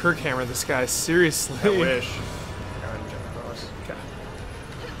 Kirkhammer this guy, seriously. I wish. God, jump across. God.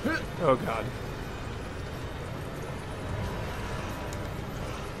 Oh, God.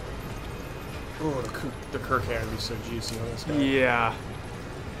 Oh, the Kirkhammer would be so juicy on this guy. Yeah.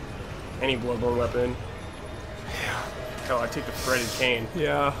 Any Bloodborne weapon. Yeah. Hell, I'd take the threaded cane.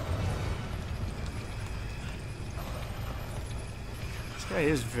 Yeah. This guy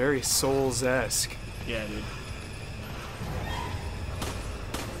is very Souls-esque. Yeah, dude.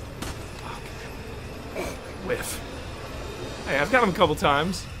 Whiff. Hey, I've got him a couple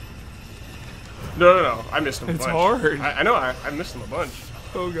times. No. I missed him a It's bunch. hard. I know, I missed him a bunch.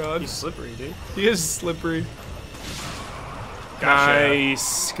 Oh, God. He's slippery, dude. He is slippery. Gotcha.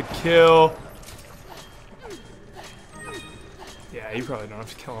 Nice. Good kill. Yeah, you probably don't have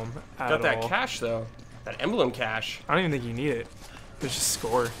to kill him at Got that all. cash, though. That emblem cash. I don't even think you need it. There's just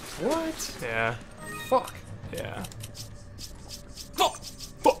score. What? Yeah. Fuck. Yeah. Fuck.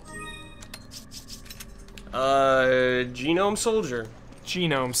 Fuck. Genome Soldier.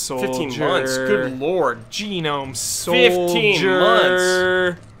 Genome Soldier. 15 months. Good lord. Genome Soldier. 15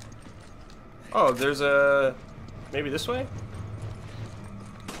 months. Oh, there's a... Maybe this way?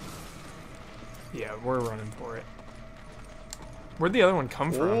 Yeah, we're running for it. Where'd the other one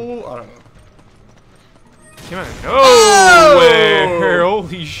come from? Oh, I don't know. Came out of nowhere.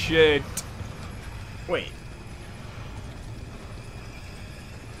 Holy shit. Wait.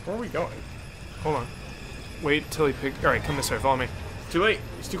 Where are we going? Hold on. Wait till he pick. Alright, come this way. Follow me. Too late.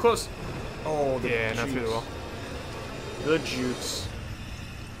 He's too close. Oh, the Yeah, not through the wall. The jukes.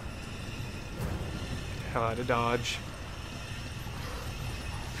 Hell out of dodge.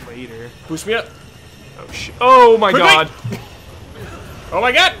 Later. Boost me up. Oh shit. Oh my Quickly! god. Oh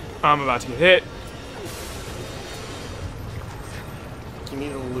my god! I'm about to get hit. Give me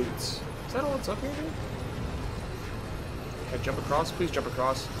the loots. Is that all that's up here, dude? Can I jump across? Please jump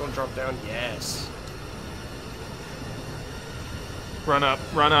across. Don't drop down. Yes. Run up.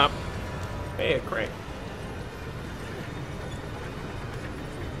 Run up. Hey, a crate.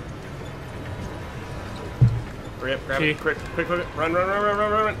 Hurry up, grab Key. it. Quick. Run.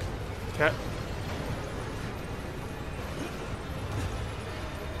 Okay.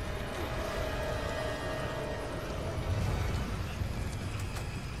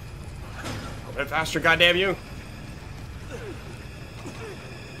 A bit faster, goddamn you.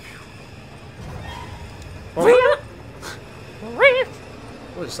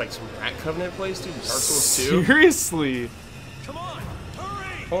 What is this, like some Rat Covenant place, dude? Dark Souls 2? Seriously. Come on,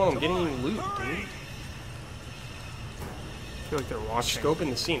 hurry! Hold on, I'm getting loot, dude. I feel like they're watching. Scoping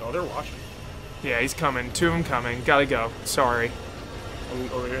the scene. Oh, they're watching. Yeah, he's coming. Two of them coming. Gotta go. Sorry.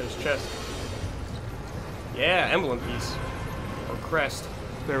 I'm over here in this chest. Yeah, emblem piece. Or crest.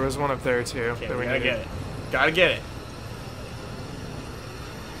 There was one up there too. Okay, that we we gotta needed. get it. Gotta get it.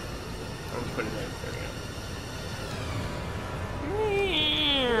 I'm just putting it in.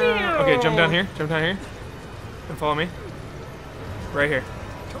 There we go. Okay, jump down here. Jump down here. And follow me. Right here.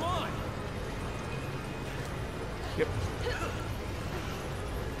 Come on! Yep.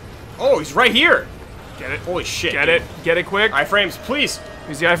 Oh, he's right here! Get it. Holy shit. Get dude. it. Get it quick. Iframes, please!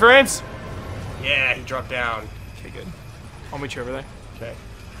 Use the iframes. Yeah, he dropped down. Okay, good. I'll meet you over there. Okay.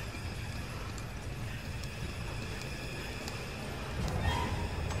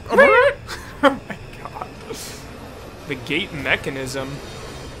 Oh my god. The gate mechanism.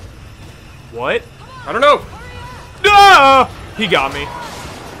 What? I don't know! Ah! He got me.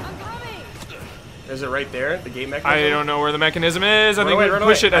 Is it right there? The gate mechanism? I don't know where the mechanism is. I think away, we run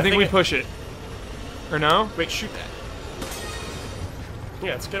push away. it. I I think think we it- push it. Or no? Wait, shoot that.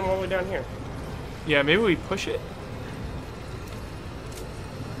 Yeah, let's get him all the way down here. Yeah, maybe we push it.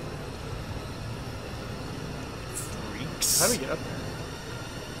 Freaks. How do we get up there?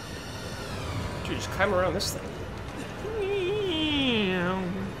 Dude, just climb around this thing.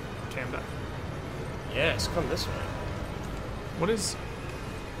 Okay, I'm done. Yes, come this way. What is...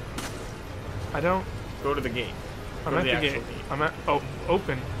 I don't... Go to the gate. I'm Go at to the actual gate. I'm at... Oh,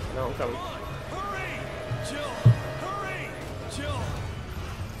 open. No, I'm coming.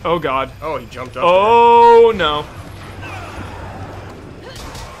 Oh, God. Oh, he jumped up. Oh, no.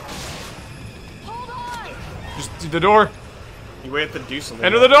 Just do the door. There. You wait at the do something.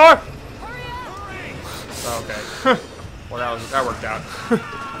 Enter the door. Oh, okay. Well, that worked out.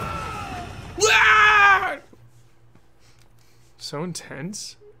 So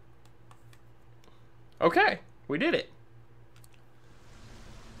intense. Okay, we did it.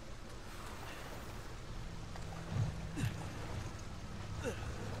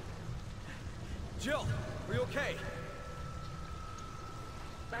 Jill, are you okay?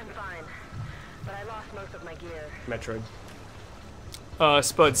 I'm fine, but I lost most of my gear. Metroid.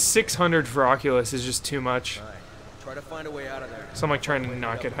 Spud, 600 for Oculus is just too much. Alright, try to find a way out of there. So I'm like trying to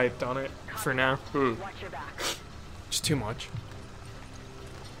not get hyped on it for now. Hmm. Watch your back. Just too much.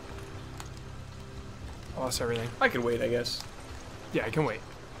 I lost everything. I could wait, I guess. Yeah, I can wait.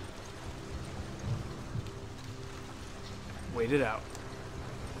 Wait it out.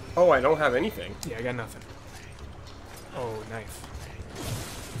 Oh, I don't have anything. Yeah, I got nothing. Oh, knife.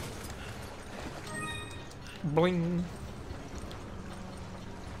 Bling.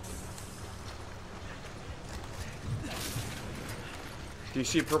 Do you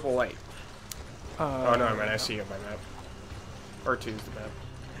see a purple light? Oh, no, I see it on my map. R2 is the map.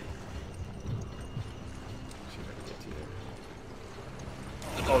 See if I can get to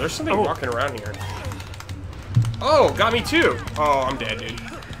you. Oh, there's something walking around here. Oh, got me too! Oh, I'm dead, dude.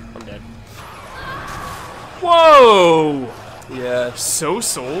 I'm dead. Whoa! Yeah. So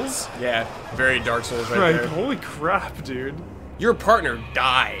Souls? Yeah, very Dark Souls right Right, there. holy crap, dude. Your partner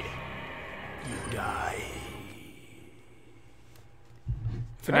died. You die.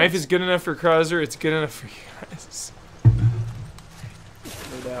 If a knife is good enough for Krauser, it's good enough for you guys. No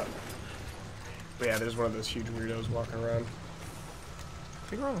doubt. But yeah, there's one of those huge weirdos walking around. I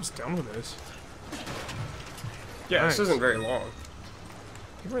think we're almost done with this. Yeah, Nice. this isn't very long.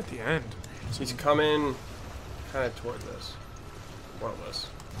 I think we're at the end. He's coming kind of toward this. One of us.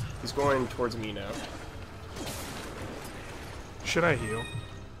 He's going towards me now. Should I heal?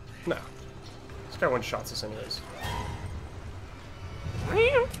 No. This guy one-shots us anyways.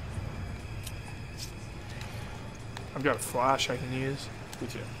 I've got a flash I can use. Me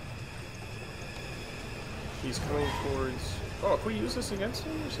too. He's coming towards... Oh, can we use this against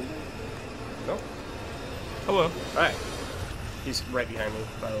him or something? No? Hello. Alright. He's right behind me,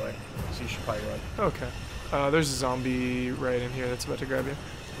 by the way. So you should probably run. Okay. There's a zombie right in here that's about to grab you.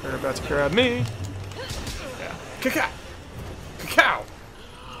 Or about to grab me. Yeah. Cacao! Cacao!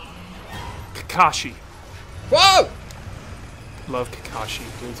 Kakashi. Whoa! Love Kakashi.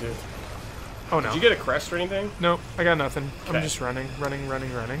 Me too. Oh no. Did you get a crest or anything? No, I got nothing. I'm Okay. just running. Don't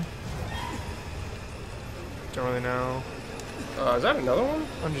really know. Is that another one?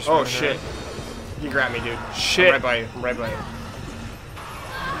 I'm just Oh running shit. around. You grabbed me, dude. Shit. I'm right by you. I'm right by you.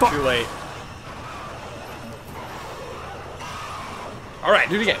 Fuck. Too late. Alright,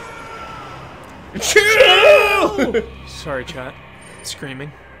 do it again. Chill! Sorry, chat.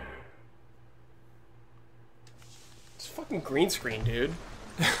 Screaming. It's fucking green screen, dude.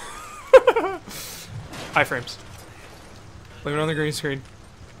 Iframes. Blame it on the green screen.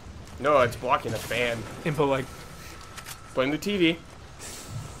 No, it's blocking the fan. Input lag. Blame the TV.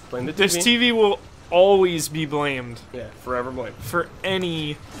 Blame the TV. This TV will always be blamed Yeah, forever blame. for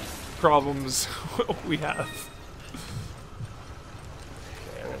any problems we have.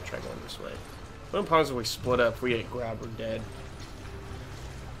 Okay, I'm gonna try going this way. What happens if we split up? If we get grabbed, we're dead.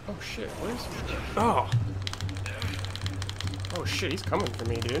 Oh shit, what is this? Oh. Oh shit, he's coming for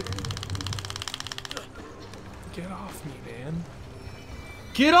me, dude. Get off me, man.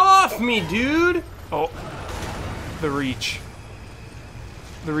 Get off me, dude! Oh. The reach.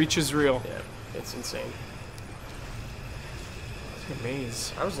 The reach is real. Yeah, it's insane. It's a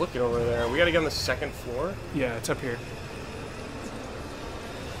maze. I was looking over there. We gotta get on the second floor? Yeah, it's up here.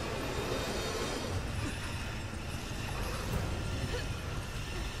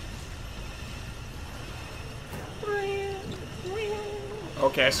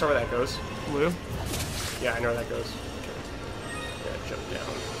 Okay, I saw where that goes. Blue? Yeah, I know where that goes. Okay. Gotta jump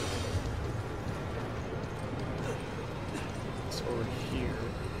down. It's over here.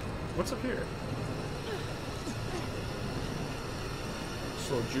 What's up here?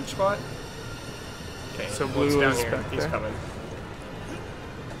 This little juke spot? Okay, So well, blue it's down is here. back He's there. coming.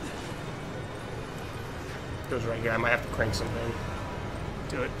 Goes right here. I might have to crank something.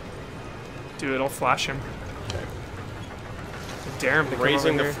 Do it. Do it, I'll flash him. Okay. Dare him to come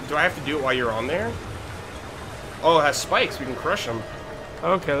Raising over the. here. Do I have to do it while you're on there? Oh, it has spikes. We can crush them.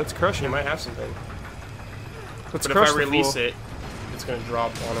 Okay, let's crush You him. might have something. Let's But crush if I the release fool. it, it's gonna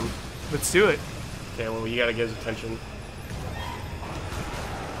drop on him. Let's do it. Okay, well, you gotta get his attention.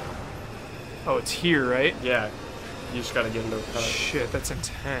 Oh, it's here, right? Yeah. You just gotta get him to kind of. Shit, that's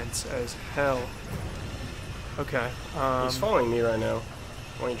intense as hell. Okay. He's following me right now.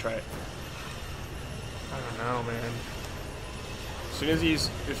 Why don't you try it? I don't know, man. As soon as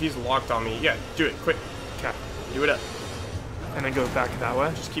if he's locked on me, yeah, do it, quick. Okay. Do it up. And then go back that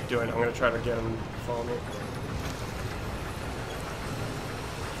way. Just keep doing it. I'm gonna try to get him to follow me.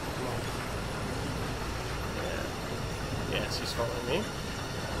 Come on. Yeah. Yes, he's following me.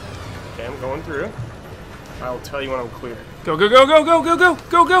 Okay, I'm going through. I'll tell you when I'm clear. Go, go, go, go, go, go, go,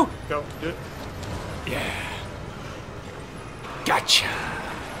 go, go! Go, do it. Yeah. Gotcha.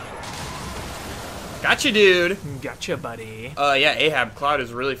 Gotcha, dude. Gotcha, buddy. Yeah, Ahab Cloud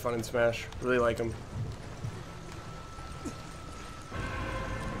is really fun in Smash. Really like him.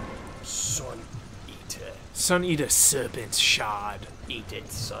 Son Eater. Sun eat a serpent's shard. Eat it,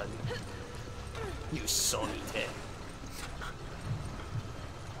 son. You son eater.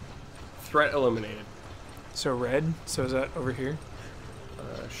 Threat eliminated. So red. So is that over here?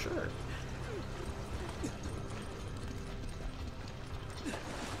 Sure.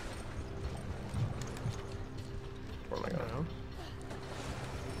 Where am I going? No.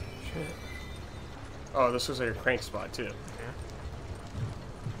 Shit. Oh, this was like a crank spot too.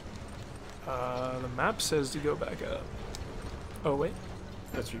 Yeah. The map says to go back up. Oh wait.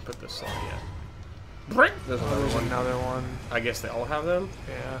 That's where you put this slot, yeah. Brick! There's another There's one. another one. I guess they all have them?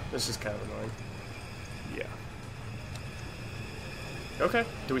 Yeah. This is kind of annoying. Yeah. Okay.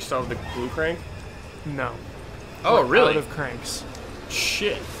 Do we still have the blue crank? No. Oh, We're really? Out of cranks.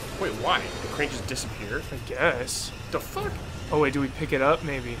 Shit. Wait, why? The crank just disappeared? I guess. The fuck? Oh wait, do we pick it up?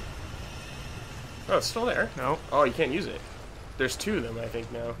 Maybe. Oh, it's still there. No. Oh, you can't use it. There's two of them, I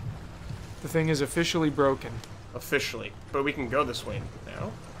think, now. The thing is officially broken. Officially. But we can go this way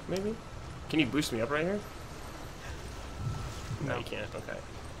now, maybe? Can you boost me up right here? No, you can't. Okay.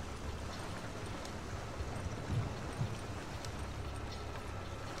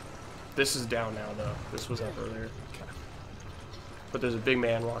 This is down now, though. This was up earlier. Okay. But there's a big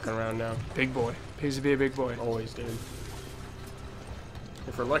man walking around now. Big boy. Pays to be a big boy. Always, dude.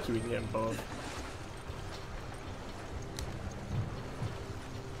 If we're lucky, we can get them both.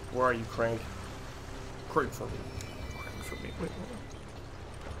 Where are you, Crank? Crank for me. Crank for me. Wait,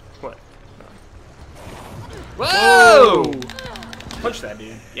 what? Whoa! Punch that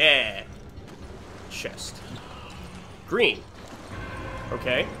dude. Yeah. Chest. Green.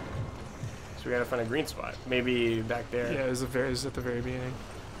 Okay. So we gotta find a green spot. Maybe back there. Yeah, it's at the very beginning.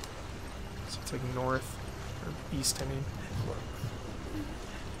 So it's like north or east, I mean.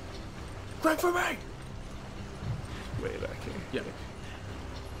 Crank for me! Way back here. Yeah.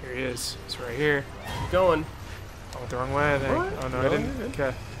 Here he is. It's right here. Keep going. I went the wrong way, I think. What? Oh no, No, I didn't. you didn't.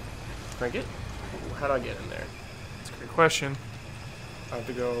 Okay. Crank it? How do I get in there? That's a great question. I have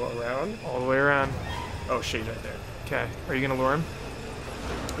to go around? All the way around. Oh shit, he's right there. Okay. Are you gonna lure him?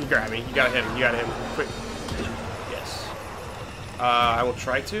 You grab me. You gotta hit him. You gotta hit him. Quick. Yes. I will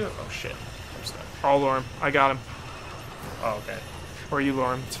try to. Oh shit. I'm stuck. I'll lure him. I got him. Oh, okay. Or you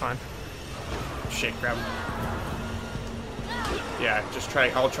lure him. It's fine. Shit, grab him. Yeah, just try.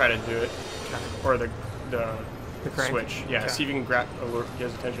 I'll try to do it. Okay. Or the crank? switch. Yeah, Okay. see if you can grab get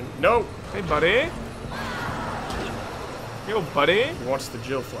his attention. No! Hey, buddy. Yo, buddy. He wants the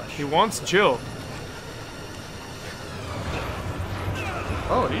Jill flesh. He wants Jill.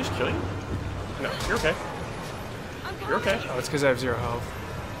 Oh, did he just kill you? No, you're okay. You're okay. Oh, it's because I have 0 health.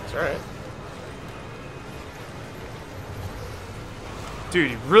 It's alright.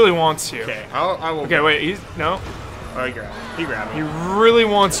 Dude, he really wants you. Okay, I will. Okay, wait, he's... No. Oh, he grabbed me. He grabbed He me. really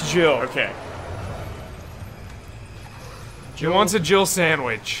wants Jill. Okay. He wants a Jill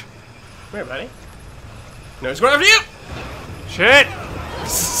sandwich. Come here, buddy. No, he's going after you! Shit!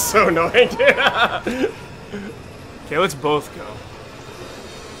 So annoying, dude. Okay, let's both go.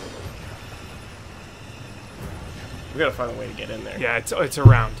 We gotta find a way to get in there. Yeah, it's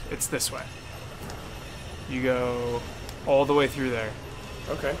around. It's this way. You go all the way through there.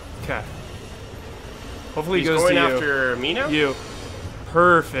 Okay. Okay. Hopefully He's he goes going to you. after me now? You.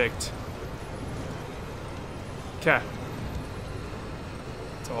 Perfect. Okay.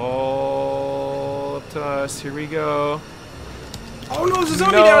 It's all up to us. Here we go. Oh no, there's a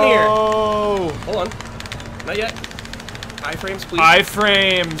zombie down here! No! Hold on. Not yet. Iframes, please.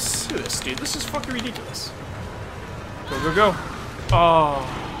 Iframes. Do this, dude. This is fucking ridiculous. Go, go, go. Oh.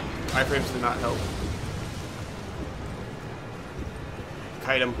 Iframes did not help.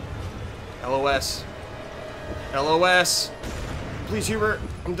 Kite him. LOS. LOS. Please, Hubert.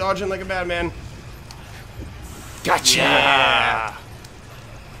 I'm dodging like a bad man. Gotcha! Yeah.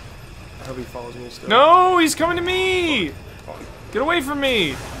 I hope he follows me still. No, he's coming to me! Hold on. Get away from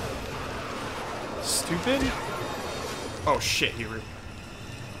me! Stupid. Oh shit, Hubert.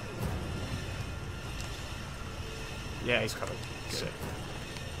 Yeah, he's coming. Sick.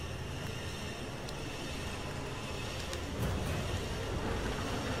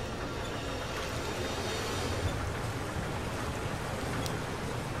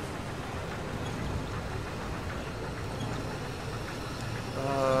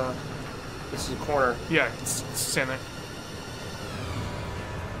 This is a corner. Yeah, stand there.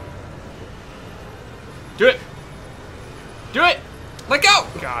 Do it! Do it! Let go!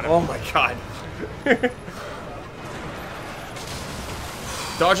 Got him. Oh my god.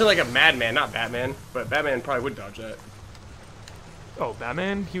 Dodging like a madman, not Batman, but Batman probably would dodge that. Oh,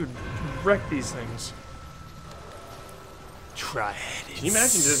 Batman? He would wreck these things. Try it. Can you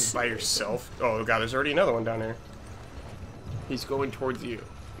imagine this by yourself? Oh god, there's already another one down there. He's going towards you.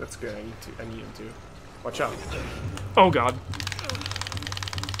 That's good. I need him to. Watch out. Oh god.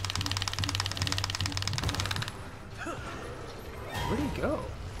 Where'd he go?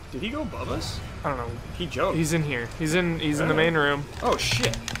 Did he go above us? I don't know. He jumped. He's in here. He's in the main room. Oh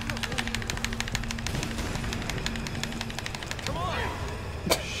shit.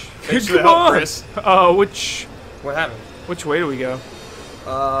 Thanks for the help, Chris. Which What happened? which way do we go?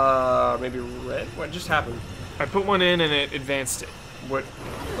 Maybe red? What just happened? I put one in and it advanced it. What?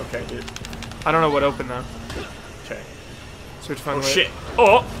 Okay, dude. I don't know what opened though. Okay. So we have to find Oh a way. shit.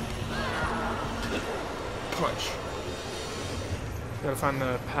 Oh! Punch. Gotta find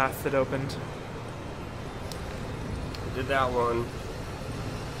the path that opened. We did that one.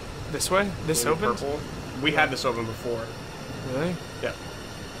 This way? This Maybe opened? purple. We had this open before. Really? Yeah.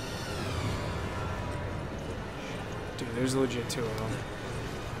 Dude, there's legit 2 of them.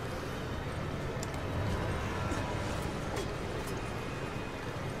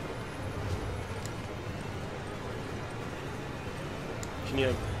 Can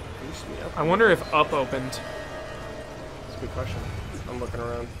you boost me up? I wonder if up opened. That's a good question. I'm looking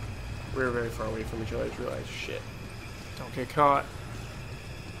around. We were very far away from each other. I just realized, shit. Don't get caught.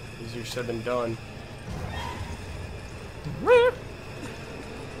 Easier said than done.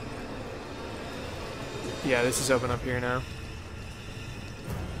 Yeah, this is open up here now.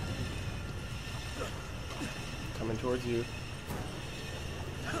 Coming towards you.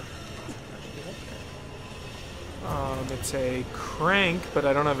 It's a crank, but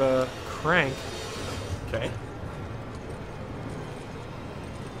I don't have a crank. Okay.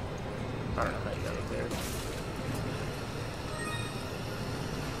 I don't know how you got up there.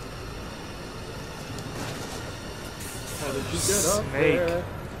 How did you get up Snake. there?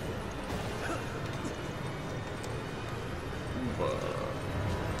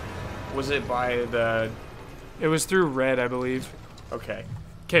 Was it by the... It was through red, I believe. Okay.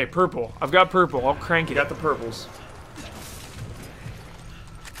 Okay, purple. I've got purple. I'll crank You it. got the purples.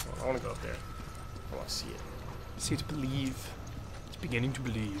 I want to go up there. I want to see it. See to believe. It's beginning to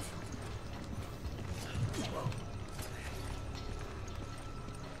believe.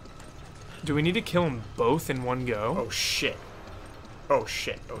 Do we need to kill them both in one go? Oh shit. Oh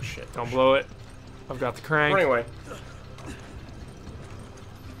shit. Oh shit. Don't blow it. I've got the crank. Running away.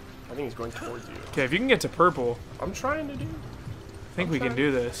 I think he's going towards you. Okay, if you can get to purple, I'm trying to do. I think we can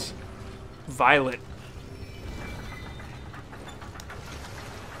do this. Violet.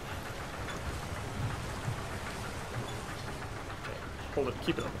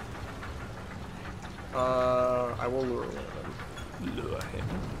 Keep it open. I will lure him. Lure him.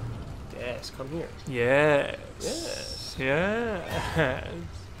 Yes, come here. Yes. Yes. Yes.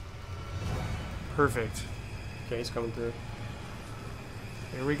 Perfect. Okay, he's coming through.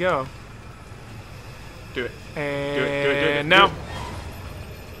 Here we go. Do it. And Do it, do it, do it. now. Do it.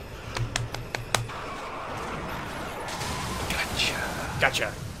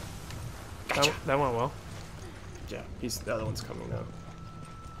 Gotcha. That went well. Yeah, the other one's coming now.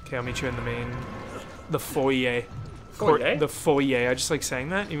 Okay, I'll meet you in the main, the foyer. Foyer? The foyer. I just like saying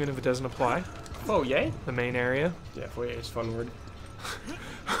that, even if it doesn't apply. Foyer? The main area. Yeah, foyer is a fun word.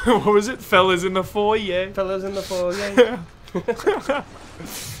 What was it? Fellas in the foyer. Fellas in the foyer.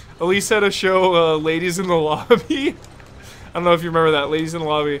 Elise had a show, Ladies in the Lobby. I don't know if you remember that, Ladies in the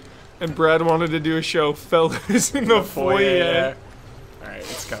Lobby. And Brad wanted to do a show, Fellas in the foyer. Yeah. Alright,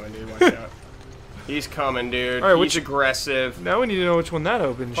 it's coming, dude. Watch out. He's coming, dude. All right, He's aggressive. Now we need to know which one that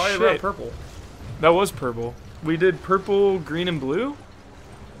opens. Probably Shit. around purple. That was purple. We did purple, green, and blue?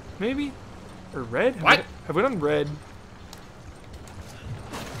 Maybe? Or red? What? Have we done red?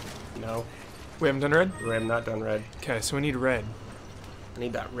 No. We haven't done red? We have not done red. Okay, so we need red. I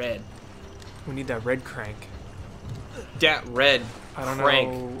need that red. We need that red crank. That red I don't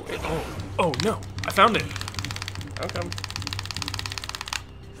crank. know. Oh no. I found it. How come?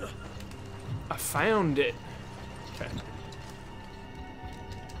 I found it. Okay.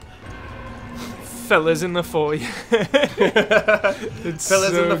 Fellas in the foyer. It's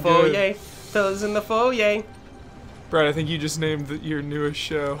Fellas so in the foyer. good. Fellas in the foyer. Brad, I think you just named your newest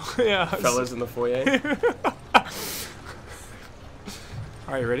show. Yeah. Fellas in the foyer.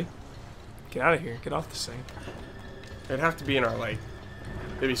 Alright, you ready? Get out of here. Get off this thing. It'd have to be in our light.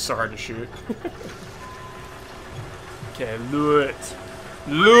 It'd be so hard to shoot. Okay, lure it.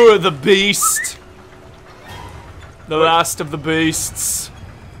 Lure the beast. The last of the beasts.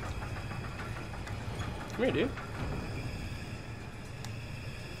 Come here, dude.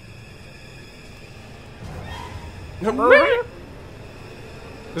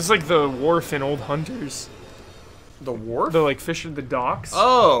 This is like the wharf in Old Hunters. The wharf? The like fishing the docks.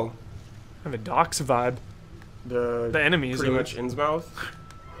 Oh. I have a docks vibe. The enemies pretty are- much Innsmouth.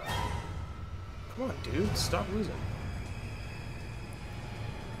 Come on, dude. Stop losing.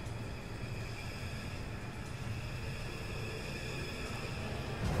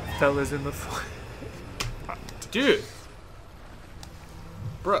 Fellas in the Dude.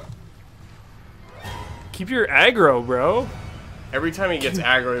 Bro. Keep your aggro, bro. Every time he gets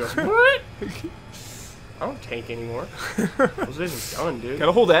aggro, he goes, what? I don't tank anymore. Those days are done, dude.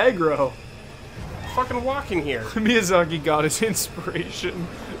 Gotta hold aggro. Fucking walking here. Miyazaki got his inspiration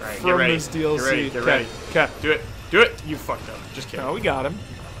Alright, from get ready. this DLC. Get ready, get ready. Okay. Do it. Do it. You fucked up. Just kidding. No, we got him.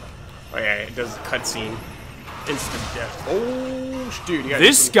 Oh yeah, it does a cutscene. Instant death. Oh, dude. You got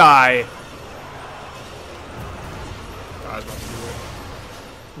This guy. I was about to do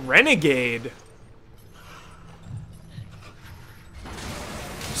it. Renegade.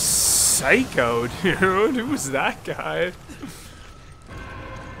 Psycho, dude. Who was that guy?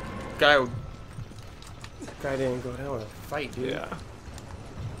 Guy didn't go down with a fight, dude. Yeah.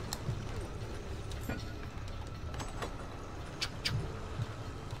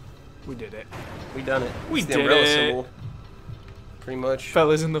 We did it. We done it. We It's the did umbrella it. symbol. Pretty much.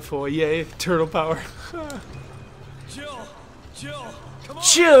 Fellas in the foyer. Turtle power. Chill. Come on.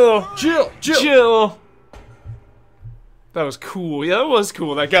 Chill. Jill. Chill. That was cool. Yeah, that was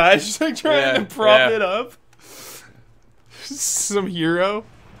cool. That guy just like trying to prop it up. Some hero.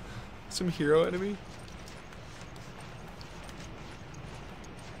 Some hero enemy.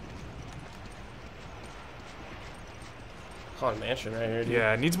 Haunted Mansion right here, dude.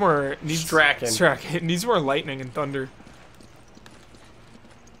 Yeah, it needs more. Straken. Straken. It needs more lightning and thunder.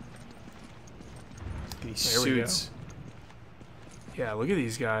 These There we go. suits. Yeah, look at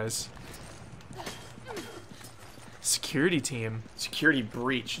these guys. Security team. Security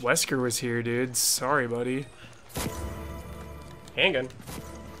breached. Wesker was here, dude. Sorry, buddy. Handgun.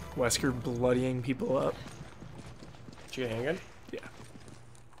 Wesker bloodying people up. Did you get a handgun? Yeah.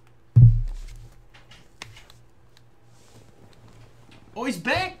 Oh, he's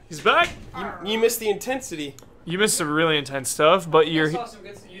back. He's back. You missed the intensity. You missed some really intense stuff, but I you're saw some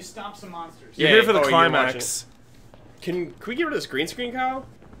good. You stomped some monsters. you're Yeah, here for the oh, you're climax. Can we get rid of this green screen, Kyle?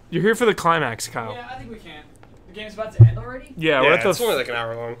 You're here for the climax, Kyle. Yeah, I think we can. The game's about to end already. Yeah, we're at the it's only like an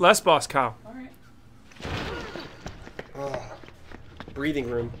hour long. last boss, Kyle. All right. Breathing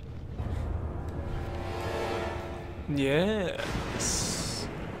room. Yes.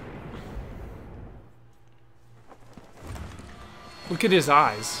 Look at his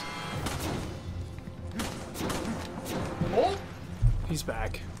eyes. Oh. He's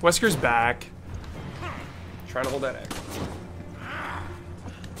back. Wesker's back. Trying to hold that egg.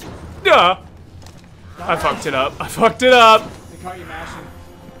 Duh! I fucked it up. I fucked it up! They caught you mashing.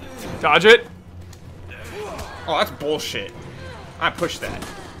 Dodge it. Oh, that's bullshit. I pushed that.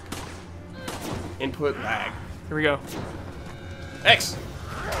 Input lag. Here we go. X.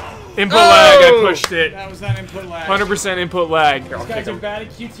 Input lag, I pushed it. That was not input lag. 100% input lag. Here, I'll These kick guys are him. bad at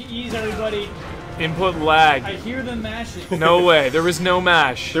QTEs, everybody. Input lag. I hear them mashing. No way. There was no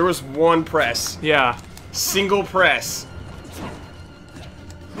mash. There was one press. Yeah. Single press.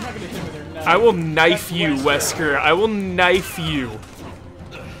 You're not gonna hit him with your knife. I will knife That's you, Wesker. I will knife you.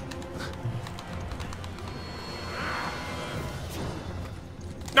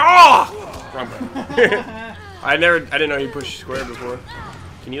 Oh! Wrong button. I didn't know you pushed square before.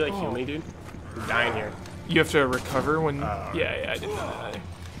 Can you like heal me, dude? I'm dying here. You have to recover when. Yeah, I didn't know that either.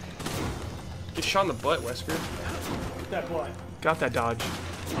 Get shot in the butt, Wesker. Get that blood. Got that dodge.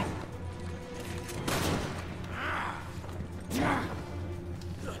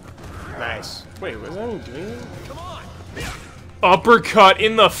 Nice. Wait, was that even doing it? Uppercut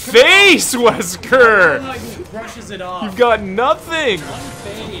in the face, Wesker! Like, he brushes it off. You've got nothing!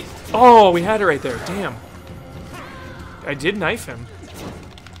 Unfazed. Oh, we had it right there. Damn. I did knife him.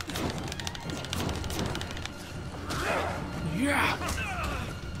 Yeah.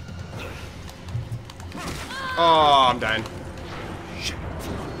 Oh, I'm dying. Shit.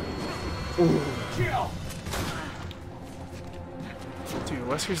 Ooh. Dude,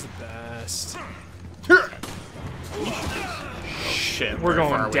 Wesker's the best. Shit. We're very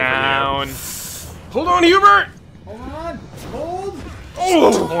far going away down. from you. Hold on, Hubert! Hold on. Hold.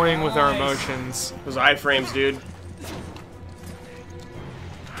 Oh! Toying with our emotions. Those iframes, dude.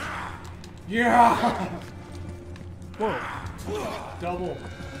 Yeah. Whoa. Double.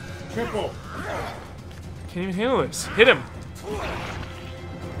 Triple. Can't even handle this. Hit him.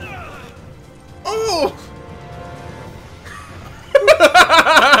 Oh!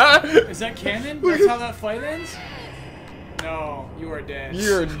 Is that canon? That's how that fight ends? No, you are dead.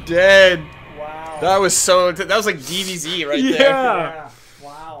 You're dead. Wow. That was so. That was like DBZ right there. Yeah.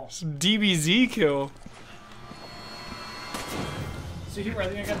 Wow. Some DBZ kill. So here, I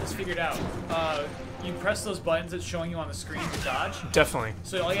think I got this figured out. You press those buttons that's showing you on the screen to dodge. Definitely.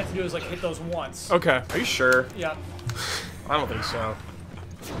 So all you have to do is like hit those once. Okay. Are you sure? Yeah. I don't think so.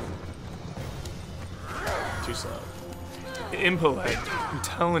 Too slow. Input lag. I'm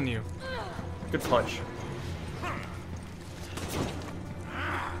telling you. Good punch.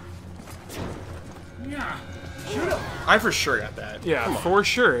 Yeah. Shoot him. I for sure got that. Yeah, for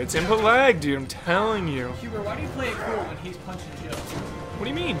sure. It's input lag, dude. I'm telling you. Huber, why do you play it cool when he's punching Jill? What do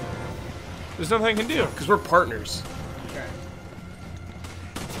you mean? There's nothing I can do. Because we're partners. Okay.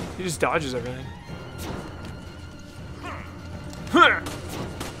 He just dodges everything.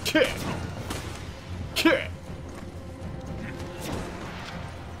 Kick. Kick.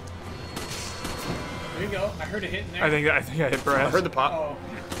 There you go. I heard a hit in there. I think I hit Brad. I heard the pop. Oh.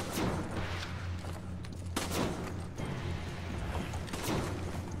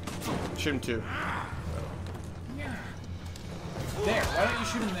 Shoot him too. Yeah. There. Why don't you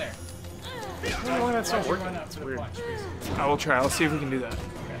shoot him there? I don't know why that's not Watch him working. run up It's to the weird. punch, basically. I will try. I'll see if we can do that.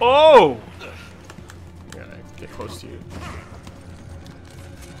 Oh! Gotta get close to you.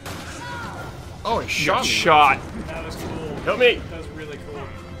 Oh, he Got shot me. shot. That was cool. Help me. That was really cool.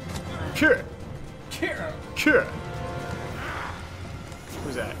 Kick. Here. Kick.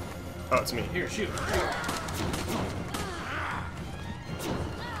 Who's that? Oh, it's me. Here, shoot.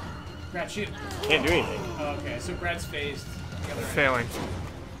 Brad, shoot. Can't do anything. Oh, okay, so Brad's phased. The other end. Failing.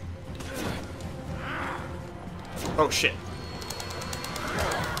 Oh shit.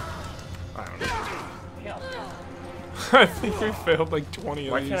 I don't know. Hell. I think we failed like 20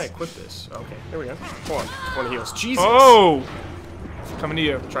 of Why these. can't I quit this? Okay, there we go. Hold on. One heals. Jesus. Oh! Coming to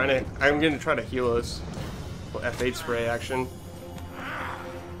you. I'm gonna try to heal us. Little F8 spray action.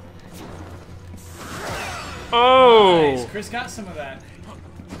 Oh! Nice. Chris got some of that.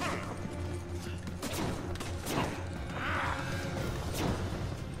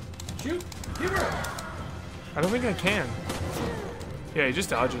 Shoot. Huber. I don't think I can. Yeah, he just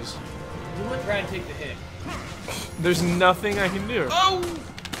dodges. You let Brad take the hit. There's nothing I can do. Oh!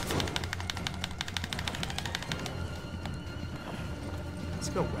 Let's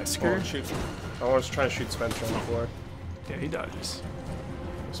go, Oh, Wesker. shoot. I was trying to shoot Spencer on the floor. Yeah, he dodges.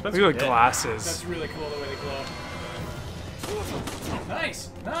 Spencer Look at the dead. glasses. That's really cool the way they glow. Nice.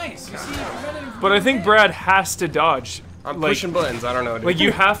 Nice. You see, But I think Brad has to dodge. I'm like, pushing buttons. I don't know, dude. Like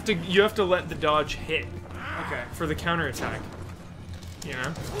you have to let the dodge hit Okay. for the counterattack. You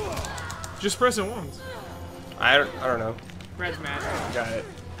know? Just press it once. I don't know. Red's mashing. Got it.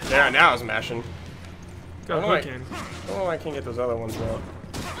 There, now it's mashing. Got hook in. I don't know why I can't get those other ones though.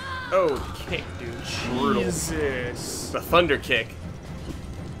 Oh, kick, dude. Brutal. Jesus. The thunder kick.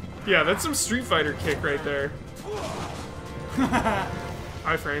 Yeah, that's some Street Fighter kick right there.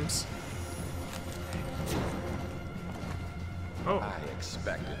 Iframes. Oh. I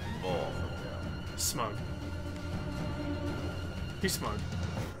expected more. Smug. He's smug.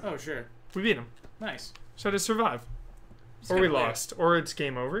 Oh, sure. We beat him. Nice. So to survive. Just Or we gotta play it. lost. Or it's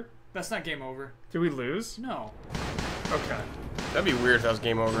game over. That's not game over. Did we lose? No. Okay. That'd be weird if that was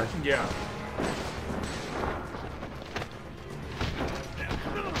game over. Yeah.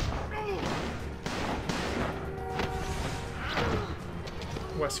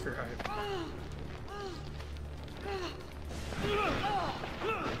 Wesker hype.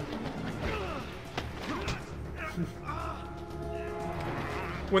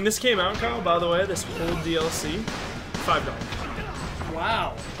 When this came out, Kyle, by the way, this whole DLC, $5.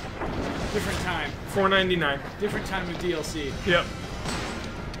 Wow. Different time. $4.99. Different time with DLC. Yep.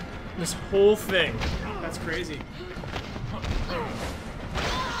 This whole thing. That's crazy.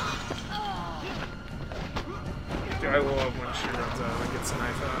 Dude, I love when she runs out and gets a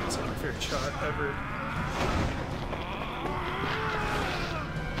knife out. It's my favorite shot ever.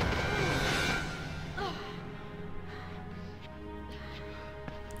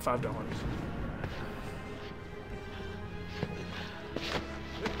 $5.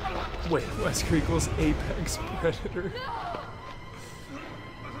 Wait, Wesker equals Apex Predator.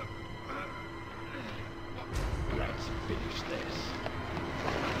 Let's finish this.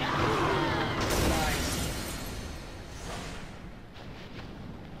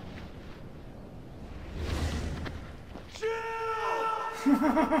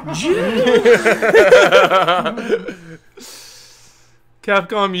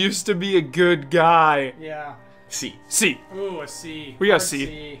 Capcom used to be a good guy. Yeah. C. C. Ooh, a C. We got Hard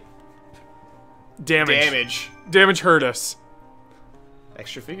C. Damage. Damage. Damage hurt us.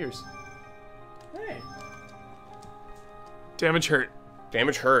 Extra figures. Hey. Damage hurt.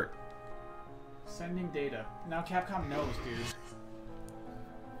 Damage hurt. Sending data. Now Capcom knows, dude.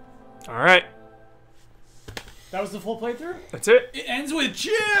 Alright. That was the full playthrough? That's it. It ends with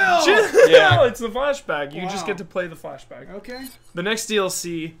chill! Yeah, it's the flashback. You just Wow. get to play the flashback. Okay. The next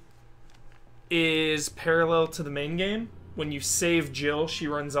DLC is parallel to the main game. When you save Jill, she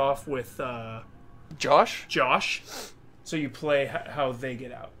runs off with Josh? Josh. So you play how they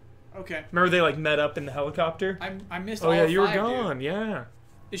get out. Okay. Remember they like met up in the helicopter? I missed Oh all yeah, you were 5, gone. dude. Yeah.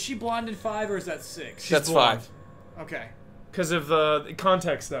 Is she blonde in 5 or is that 6? That's blonde. 5. Okay. Because of the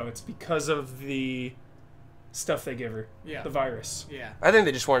context, though, it's because of the stuff they give her. Yeah. The virus. Yeah. I think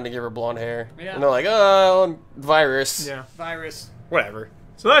they just wanted to give her blonde hair. Yeah. And they're like, oh, virus. Yeah. Virus. Whatever.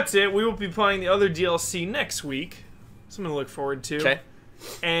 So that's it. We will be playing the other DLC next week. Something to look forward to. Okay.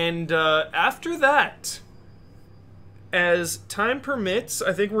 And after that, as time permits,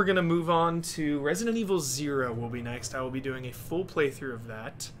 I think we're going to move on to Resident Evil 0 will be next. I will be doing a full playthrough of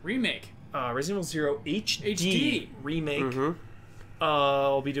that. Remake. Resident Evil 0 HD, HD. remake. Mm-hmm.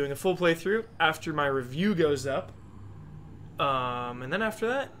 I'll be doing a full playthrough after my review goes up. And then after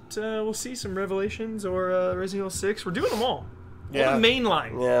that, we'll see some Revelations or Resident Evil 6. We're doing them all. Yeah. All the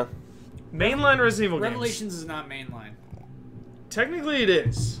mainline. Yeah. Mainline Resident Evil games. Revelations is not mainline. Technically it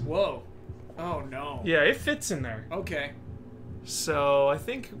is. Whoa. Oh, no. Yeah, it fits in there. Okay. So I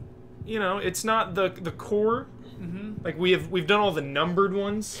think, you know, it's not the core. Mm-hmm. Like we've done all the numbered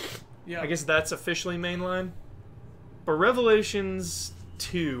ones. Yeah. I guess that's officially mainline. But Revelations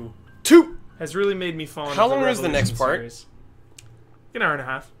 2 has really made me fall in How love with long is the next Revelations part? series. An hour and a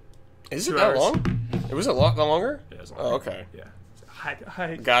half. Is 2 it that hours. long? It was a lot longer? Yeah, it's Oh, okay. Yeah.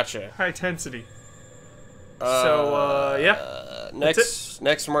 High Gotcha. intensity. Yeah. Next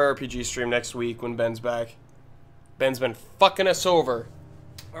Mario RPG stream next week when Ben's back. Ben's been fucking us over.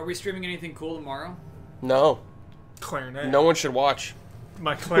 Are we streaming anything cool tomorrow? No. Clarinet. No one should watch.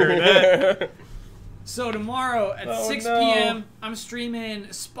 My clarinet. So tomorrow at 6 no. p.m., I'm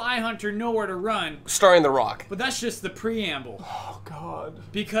streaming Spy Hunter Nowhere to Run. Starring The Rock. But that's just the preamble. Oh, God.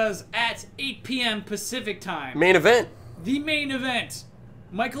 Because at 8 p.m. Pacific time, Main event. the main event,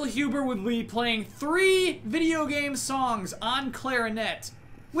 Michael Huber would be playing 3 video game songs on clarinet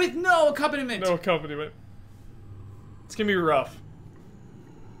with no accompaniment. No accompaniment. It's going to be rough.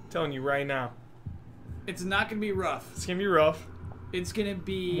 I'm telling you right now. It's not going to be rough. It's going to be rough. It's going to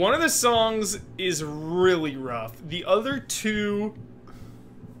be... One of the songs is really rough. The other 2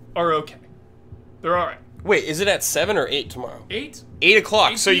 are okay. They're alright. Wait, is it at 7 or 8 tomorrow? 8? 8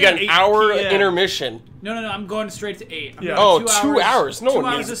 o'clock. 8 So you got an 8 hour PM. intermission. No, I'm going straight to 8. I'm Yeah. going Oh, 2 hours. No 2 one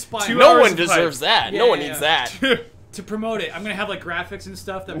hours needs of Spy two Hunter. No hours one of deserves hype. that. Yeah, no one yeah, needs yeah. that. To promote it, I'm gonna have like graphics and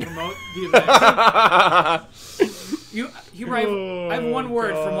stuff that promote the event. I have one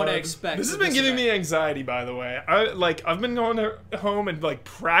word from what I expect. This has been giving me anxiety, by the way. I've been going home and like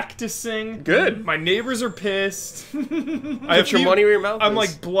practicing. Good. My neighbors are pissed. I have your money where your mouth I'm is.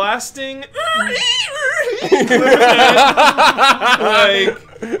 like blasting.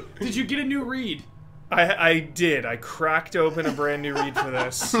 Did you get a new reed? I did. I cracked open a brand new reed for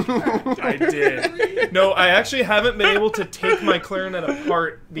this. I did. No, I actually haven't been able to take my clarinet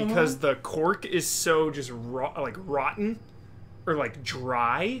apart because the cork is so just rotten or like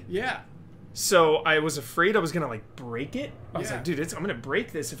dry. Yeah. So I was afraid I was gonna like break it. I was like, dude, I'm gonna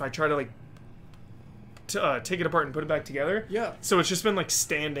break this if I try to like take it apart and put it back together. Yeah. So it's just been like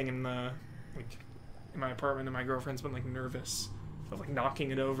standing in the in my apartment, and my girlfriend's been like nervous of like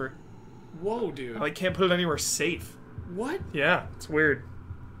knocking it over. Whoa, dude. I like can't put it anywhere safe. What? Yeah, it's weird.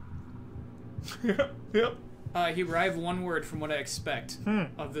 Yep. Huber, I have one word from what I expect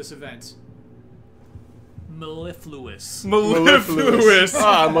of this event. Mellifluous. Mellifluous.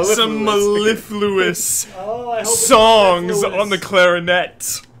 Mellifluous. Some mellifluous Oh, I hope songs it's on the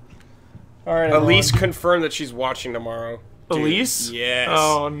clarinet. All right, Elise confirmed that she's watching tomorrow. Dude, Elise? Yes.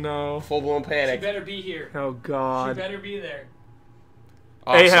 Oh no. Full blown She panic. better be here. Oh god. She better be there.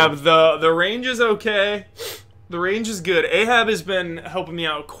 Awesome. Ahab, the range is okay. The range is good. Ahab has been helping me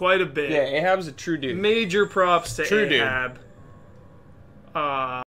out quite a bit. Yeah, Ahab's a true dude. Major props to True dude. Ahab.